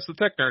wrong, but that's the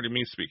tech nerd in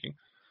me speaking.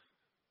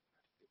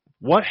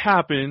 What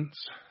happens,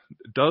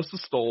 does the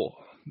soul,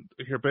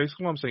 here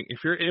basically what I'm saying, if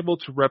you're able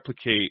to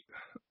replicate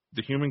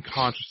the human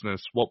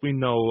consciousness, what we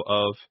know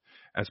of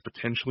as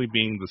potentially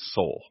being the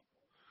soul,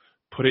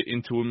 put it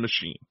into a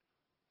machine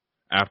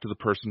after the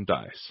person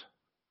dies,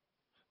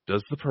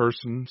 does the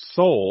person's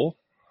soul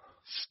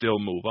still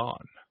move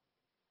on?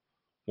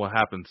 What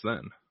happens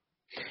then?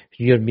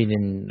 You're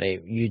meaning,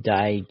 like, you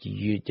died,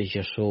 does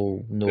your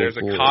soul know? There's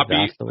a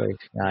copy.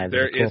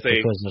 There is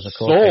a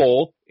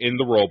soul in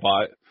the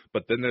robot,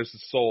 but then there's a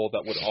soul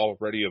that would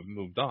already have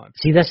moved on.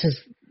 See, this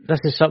is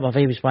something I've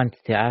always wanted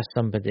to ask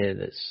somebody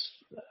that's,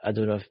 I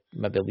don't know if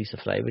maybe Lisa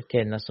Fry would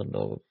ken this or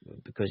no,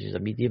 because he's a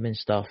medium and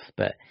stuff,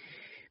 but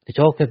they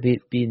talk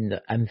about being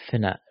the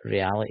infinite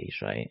realities,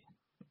 right?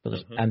 Where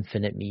there's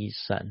infinite me's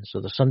sitting. So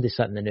there's somebody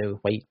sitting there now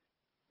with white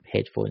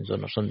headphones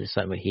on, or somebody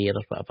sitting with hair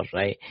or whatever,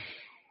 right?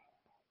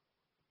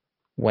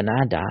 When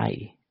I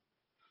die,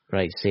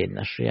 right, say in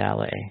this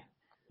reality,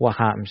 what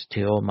happens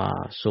to all my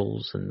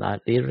souls in their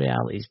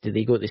realities? Do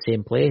they go to the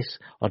same place,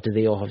 or do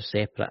they all have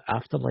separate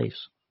afterlives?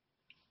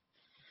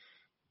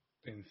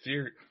 In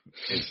theory,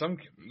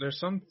 there's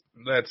some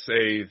that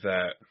say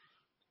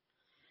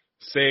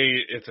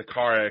it's a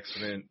car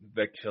accident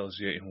that kills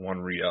you in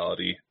one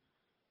reality.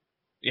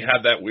 You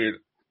have that weird,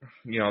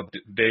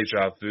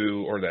 deja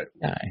vu, or that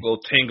little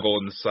tingle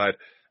in the side.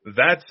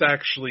 That's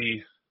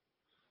actually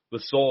the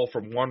soul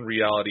from one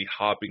reality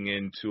hopping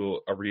into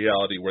a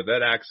reality where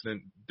that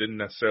accident didn't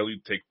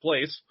necessarily take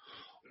place,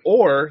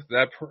 or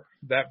that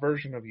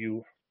version of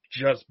you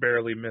just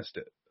barely missed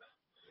it.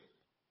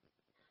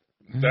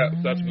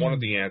 That's one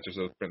of the answers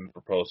that's been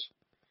proposed.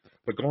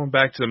 But going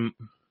back to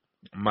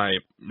my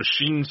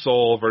machine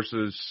soul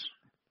versus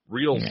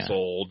real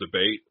soul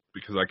debate,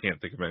 because I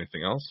can't think of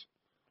anything else.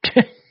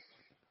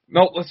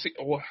 No, let's see.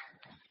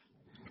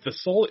 The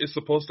soul is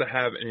supposed to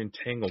have an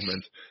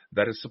entanglement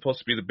that is supposed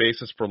to be the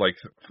basis for, like,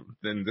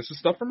 and this is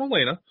stuff from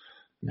Elena,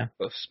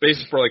 a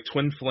space for, like,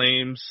 twin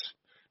flames,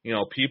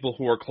 people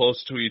who are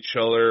close to each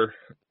other,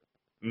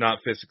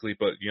 not physically,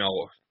 but,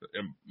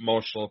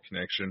 emotional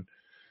connection,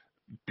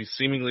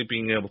 seemingly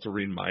being able to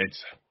read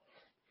minds.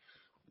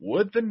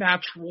 Would the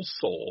natural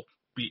soul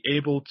be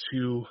able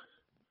to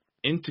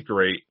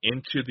integrate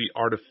into the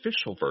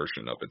artificial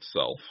version of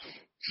itself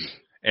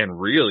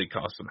and really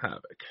cause some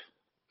havoc?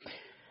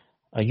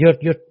 You're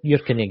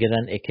kind of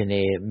getting into kind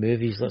of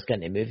movies. Let's get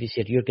into movies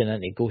here. You're getting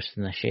into Ghost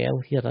in the Shell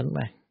here, aren't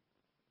we?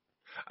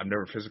 I've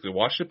never physically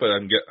watched it, but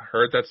I've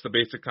heard that's the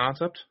basic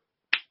concept.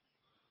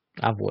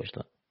 I've watched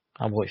it.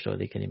 I've watched all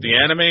the kind of movies.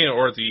 The anime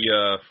or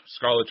the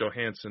Scarlett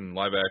Johansson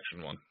live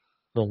action one?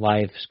 The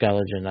live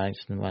Scarlett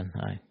Johansson one.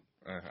 Aye.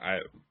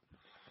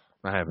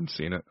 I haven't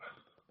seen it.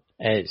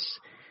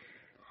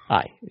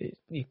 I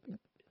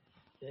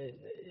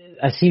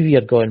see where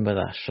you're going with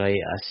this, right?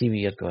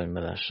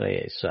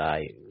 So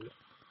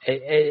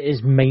it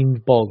is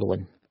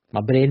mind-boggling.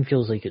 My brain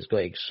feels like it's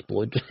going to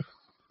explode.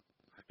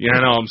 Yeah,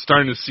 I know. I'm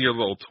starting to see a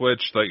little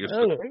twitch, like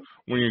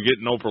when you're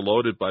getting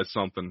overloaded by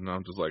something. And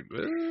I'm just like,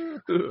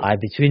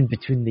 between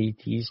the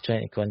ETs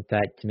trying to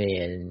contact me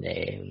and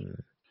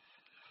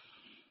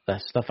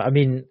this stuff. I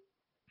mean,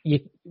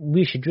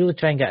 we should really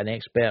try and get an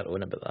expert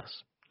on about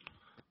this.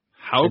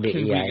 How can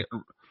we?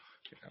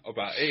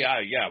 About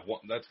AI,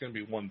 that's going to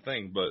be one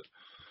thing, but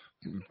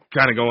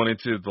kind of going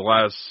into the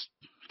last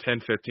 10,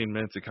 15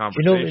 minutes of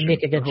conversation. Do you know what would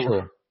make a good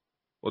show?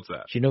 What's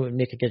that? Do you know what would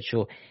make a good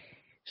show?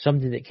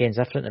 Somebody that cares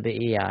different about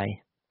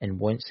AI and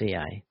wants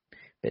AI,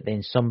 but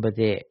then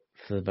somebody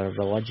from a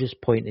religious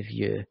point of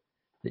view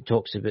that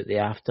talks about the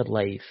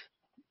afterlife,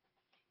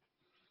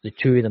 the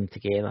two of them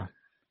together,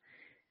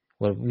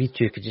 where we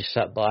two could just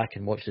sit back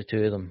and watch the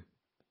two of them.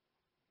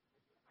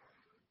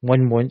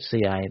 One wants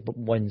the eye, but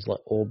one's like,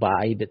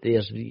 but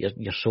there's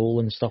your soul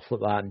and stuff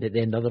like that. And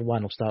then the other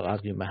one will start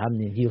arguing with him,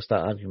 and he'll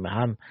start arguing with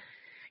him.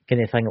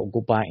 kind of thing that will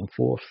go back and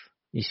forth.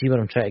 You see where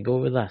I'm trying to go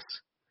with this?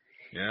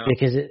 Yeah.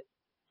 Because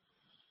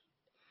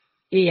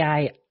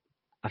AI,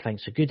 I think,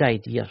 is a good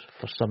idea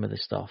for some of the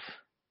stuff,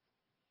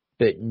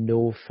 but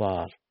no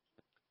for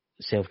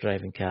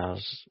self-driving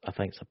cars. I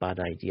think it's a bad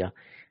idea.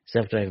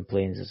 Self-driving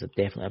planes is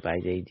definitely a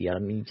bad idea. I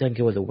mean, you think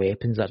of all the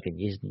weapons that are getting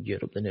used in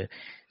Europe now.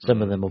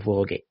 Some of them have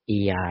all got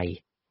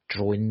AI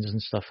drones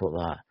and stuff like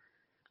that.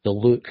 The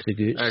look, the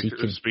good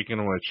seeking. Speaking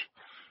of which,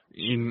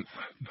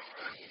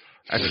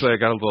 actually, I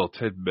got a little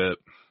tidbit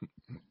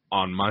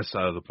on my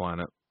side of the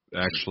planet,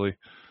 actually.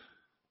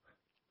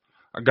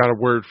 I got a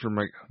word from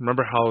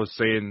remember how I was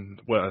saying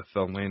with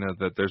Elena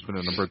that there's been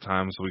a number of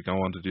times we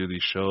go on to do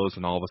these shows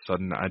and all of a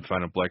sudden I'd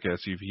find a black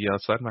SUV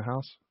outside my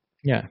house?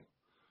 Yeah.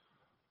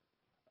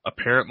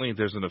 Apparently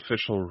there's an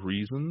official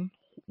reason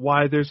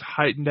why there's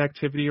heightened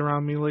activity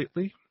around me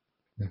lately.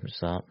 What's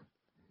that?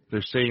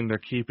 They're saying they're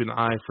keeping an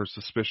eye for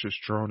suspicious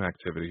drone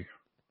activity.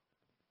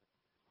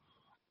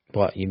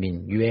 What, you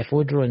mean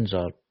UFO drones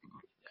or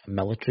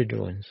military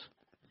drones?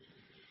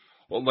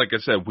 Well, like I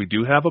said, we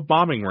do have a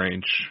bombing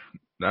range.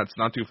 That's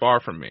not too far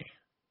from me.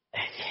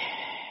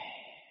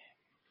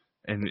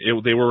 And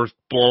they were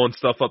blowing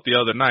stuff up the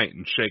other night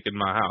and shaking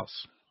my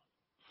house.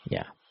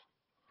 Yeah.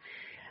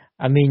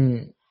 I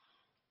mean,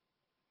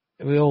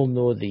 we all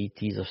know the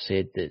ETs have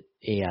said that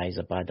AI is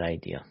a bad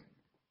idea.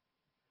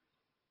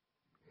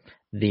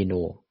 They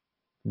know.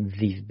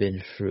 They've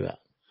been through it.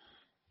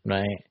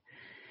 Right?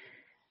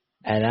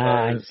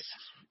 And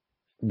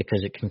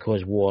because it can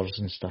cause wars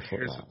and stuff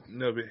like that.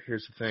 No, but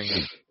here's the thing.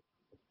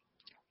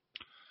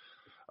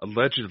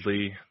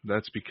 Allegedly,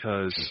 that's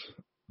because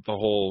the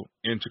whole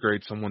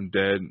integrate someone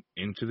dead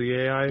into the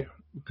AI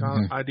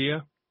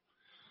idea,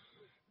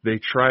 they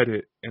tried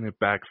it and it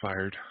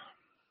backfired.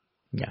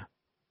 Yeah.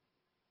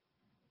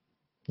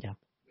 Yeah.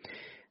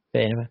 But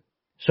anyway,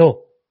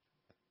 so,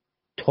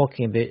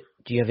 talking about,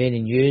 do you have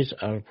any news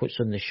or reports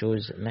on the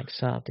shows next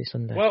Saturday,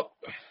 Sunday?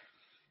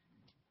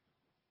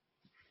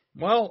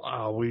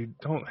 Well, we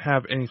don't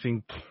have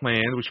anything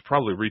planned. We should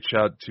probably reach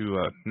out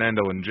to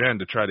Nando and Jen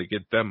to try to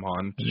get them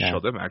on to show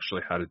them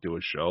actually how to do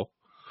a show.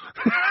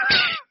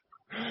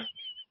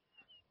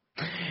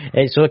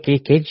 It's okay,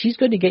 kid. She's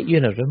going to get you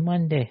in a room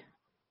one day.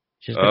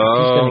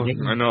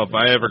 I know. If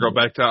I ever go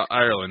back to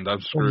Ireland,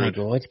 I'm screwed. Oh my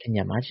God, can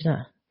you imagine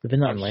that? There'd be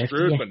nothing left.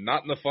 Screwed, but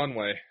not in the fun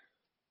way.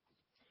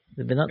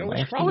 There'd be nothing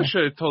left. We probably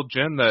should have told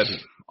Jen that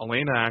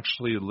Elena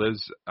actually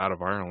lives out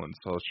of Ireland,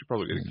 so she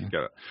probably get a kick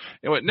out of it.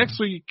 Anyway, next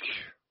week,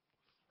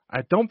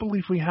 I don't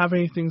believe we have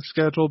anything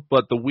scheduled,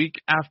 but the week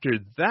after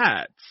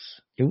that,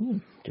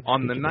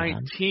 on the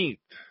 19th,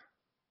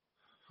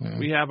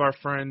 we have our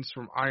friends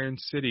from Iron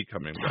City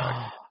coming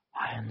back.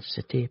 Iron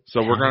City.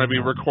 So we're going to be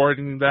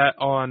recording that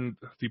on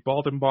the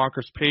Bald and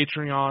Bonkers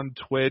Patreon,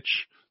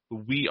 Twitch, the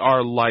We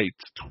Are Light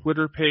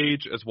Twitter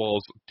page, as well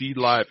as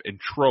DLive and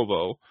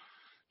Trovo.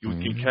 You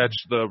can catch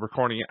the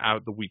recording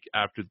out the week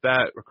after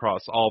that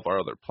across all of our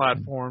other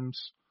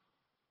platforms.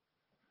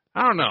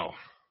 I don't know.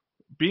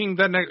 Being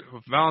that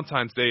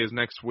Valentine's Day is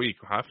next week,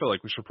 I feel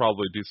like we should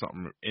probably do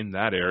something in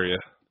that area.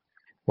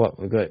 What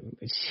we got?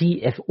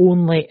 See, if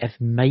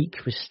Mike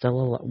was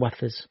still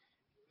with us,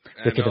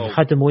 we could have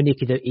had him on. He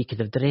could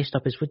have dressed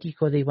up as, what do you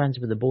call the ones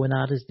with the bow and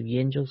arrows, the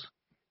angels?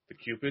 The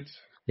Cupids.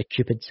 The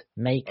Cupids,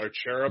 Mike. Or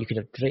cherub. You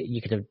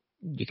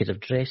could have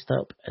dressed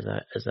up as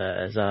a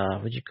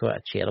what do you call it,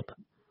 a cherub?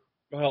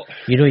 Well,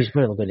 you know he's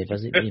probably going to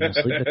visit me in my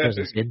sleep because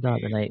I said that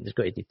the night. He's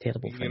got to do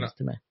terrible things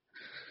to me.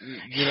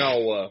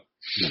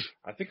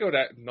 I think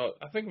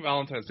I think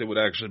Valentine's Day would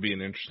actually be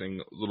an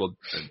interesting little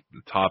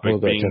topic,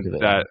 being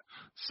that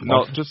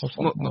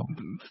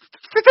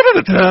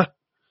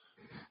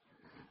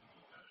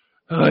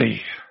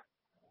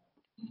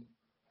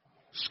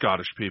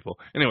Scottish people.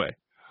 Anyway,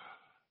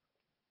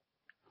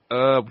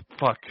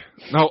 fuck.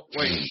 No,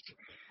 wait.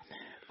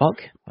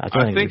 Fuck. I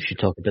don't think we should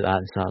talk about that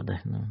on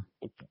Saturday.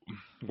 No.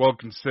 Well,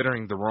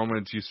 considering the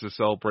Romans used to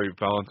celebrate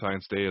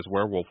Valentine's Day as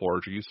werewolf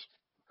orgies.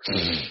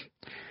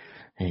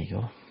 There you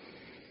go.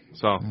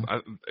 So,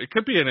 it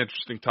could be an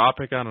interesting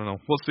topic. I don't know.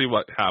 We'll see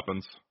what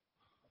happens.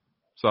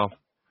 So,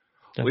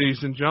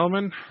 ladies and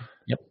gentlemen.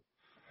 Yep.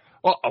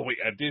 Well,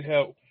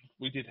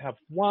 we did have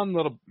one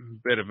little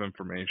bit of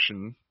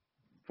information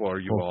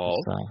for you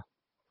all.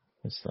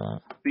 What's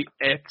that? The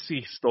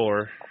Etsy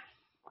store.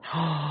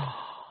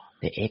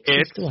 The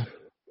Etsy store?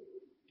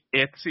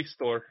 Etsy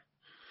store.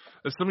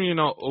 As some of you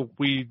know,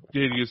 we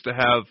did used to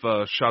have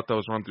shop that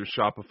was run through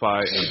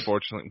Shopify.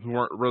 Unfortunately, we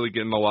weren't really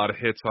getting a lot of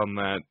hits on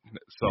that,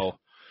 so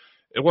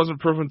it wasn't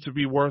proven to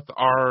be worth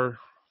our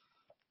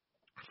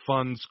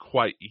funds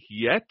quite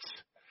yet.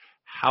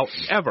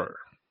 However,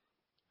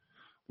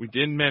 we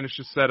did manage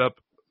to set up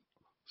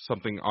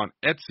something on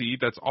Etsy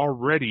that's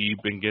already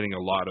been getting a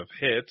lot of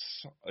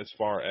hits as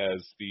far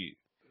as a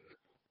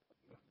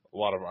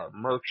lot of our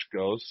merch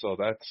goes, so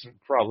that's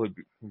probably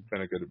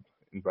been a good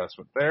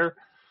investment there.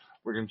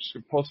 We're going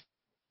to post.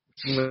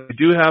 We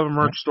do have a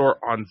merch store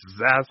on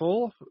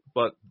Zazzle,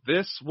 but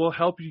this will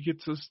help you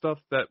get to stuff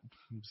that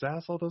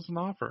Zazzle doesn't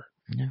offer.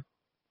 Yeah.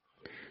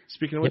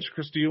 Speaking of which,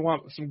 Chris, do you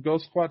want some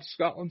Ghost Squad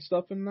Scotland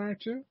stuff in there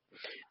too?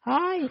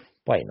 Aye.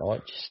 Why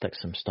not? Just stick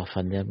some stuff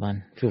in there,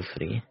 man. Feel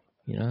free,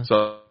 you know.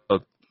 So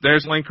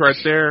there's a link right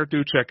there.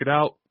 Do check it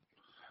out.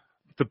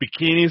 The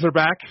bikinis are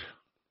back.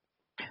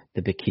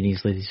 The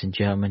bikinis, ladies and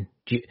gentlemen.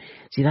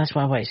 See, that's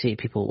what I want to say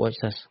to people who watch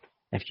this.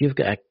 If you've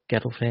got a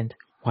girlfriend,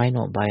 why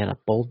not buy her a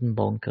Baldwin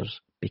Bonkers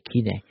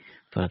bikini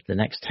for the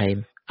next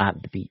time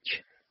at the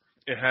beach?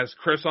 It has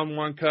Chris on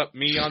one cup,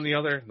 me on the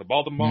other, the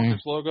Baldwin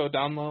Bonkers logo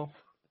down low.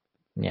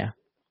 Yeah.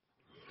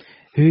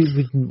 Who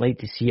wouldn't like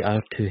to see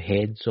our two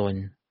heads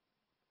on,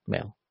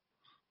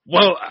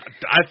 well,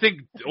 I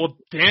think,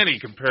 Danny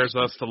compares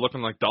us to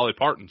looking like Dolly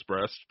Parton's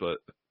breast, but...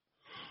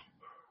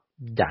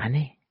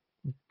 Danny?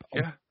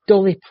 Yeah.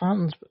 Dolly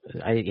Parton's,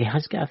 he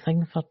has got a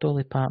thing for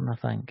Dolly Parton, I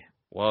think.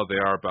 Well, they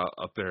are about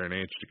up there in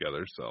age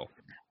together, so...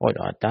 Oh,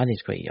 no,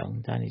 Danny's quite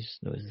young. Danny's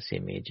the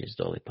same age as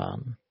Dolly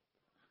Parton.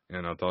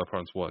 Yeah, no, Dolly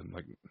Parton's what,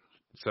 like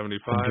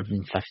 75?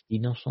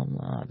 115 or something?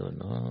 I don't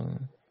know.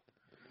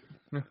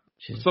 Yeah.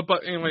 So,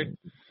 but anyway,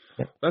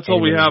 that's all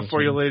we have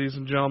for you, ladies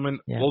and gentlemen.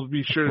 Yeah. We'll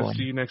be sure to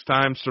see you next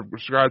time.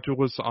 Subscribe to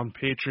us on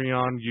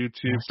Patreon,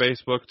 YouTube,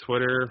 Facebook,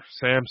 Twitter,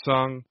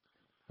 Samsung.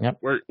 Yep.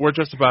 We're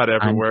just about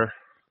everywhere.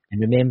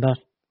 And remember,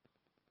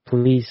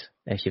 please,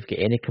 if you've got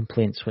any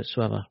complaints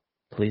whatsoever,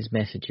 please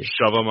message us.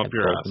 Shove them up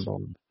your ass.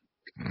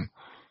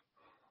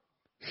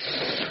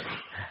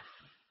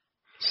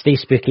 Stay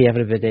spooky,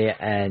 everybody,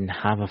 and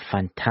have a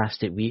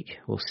fantastic week.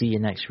 We'll see you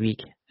next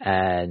week.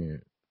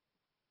 And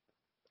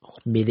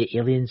may the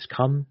aliens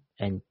come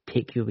and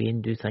take you away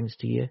and do things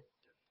to you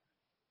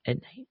at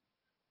night.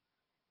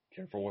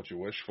 Careful what you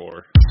wish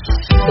for.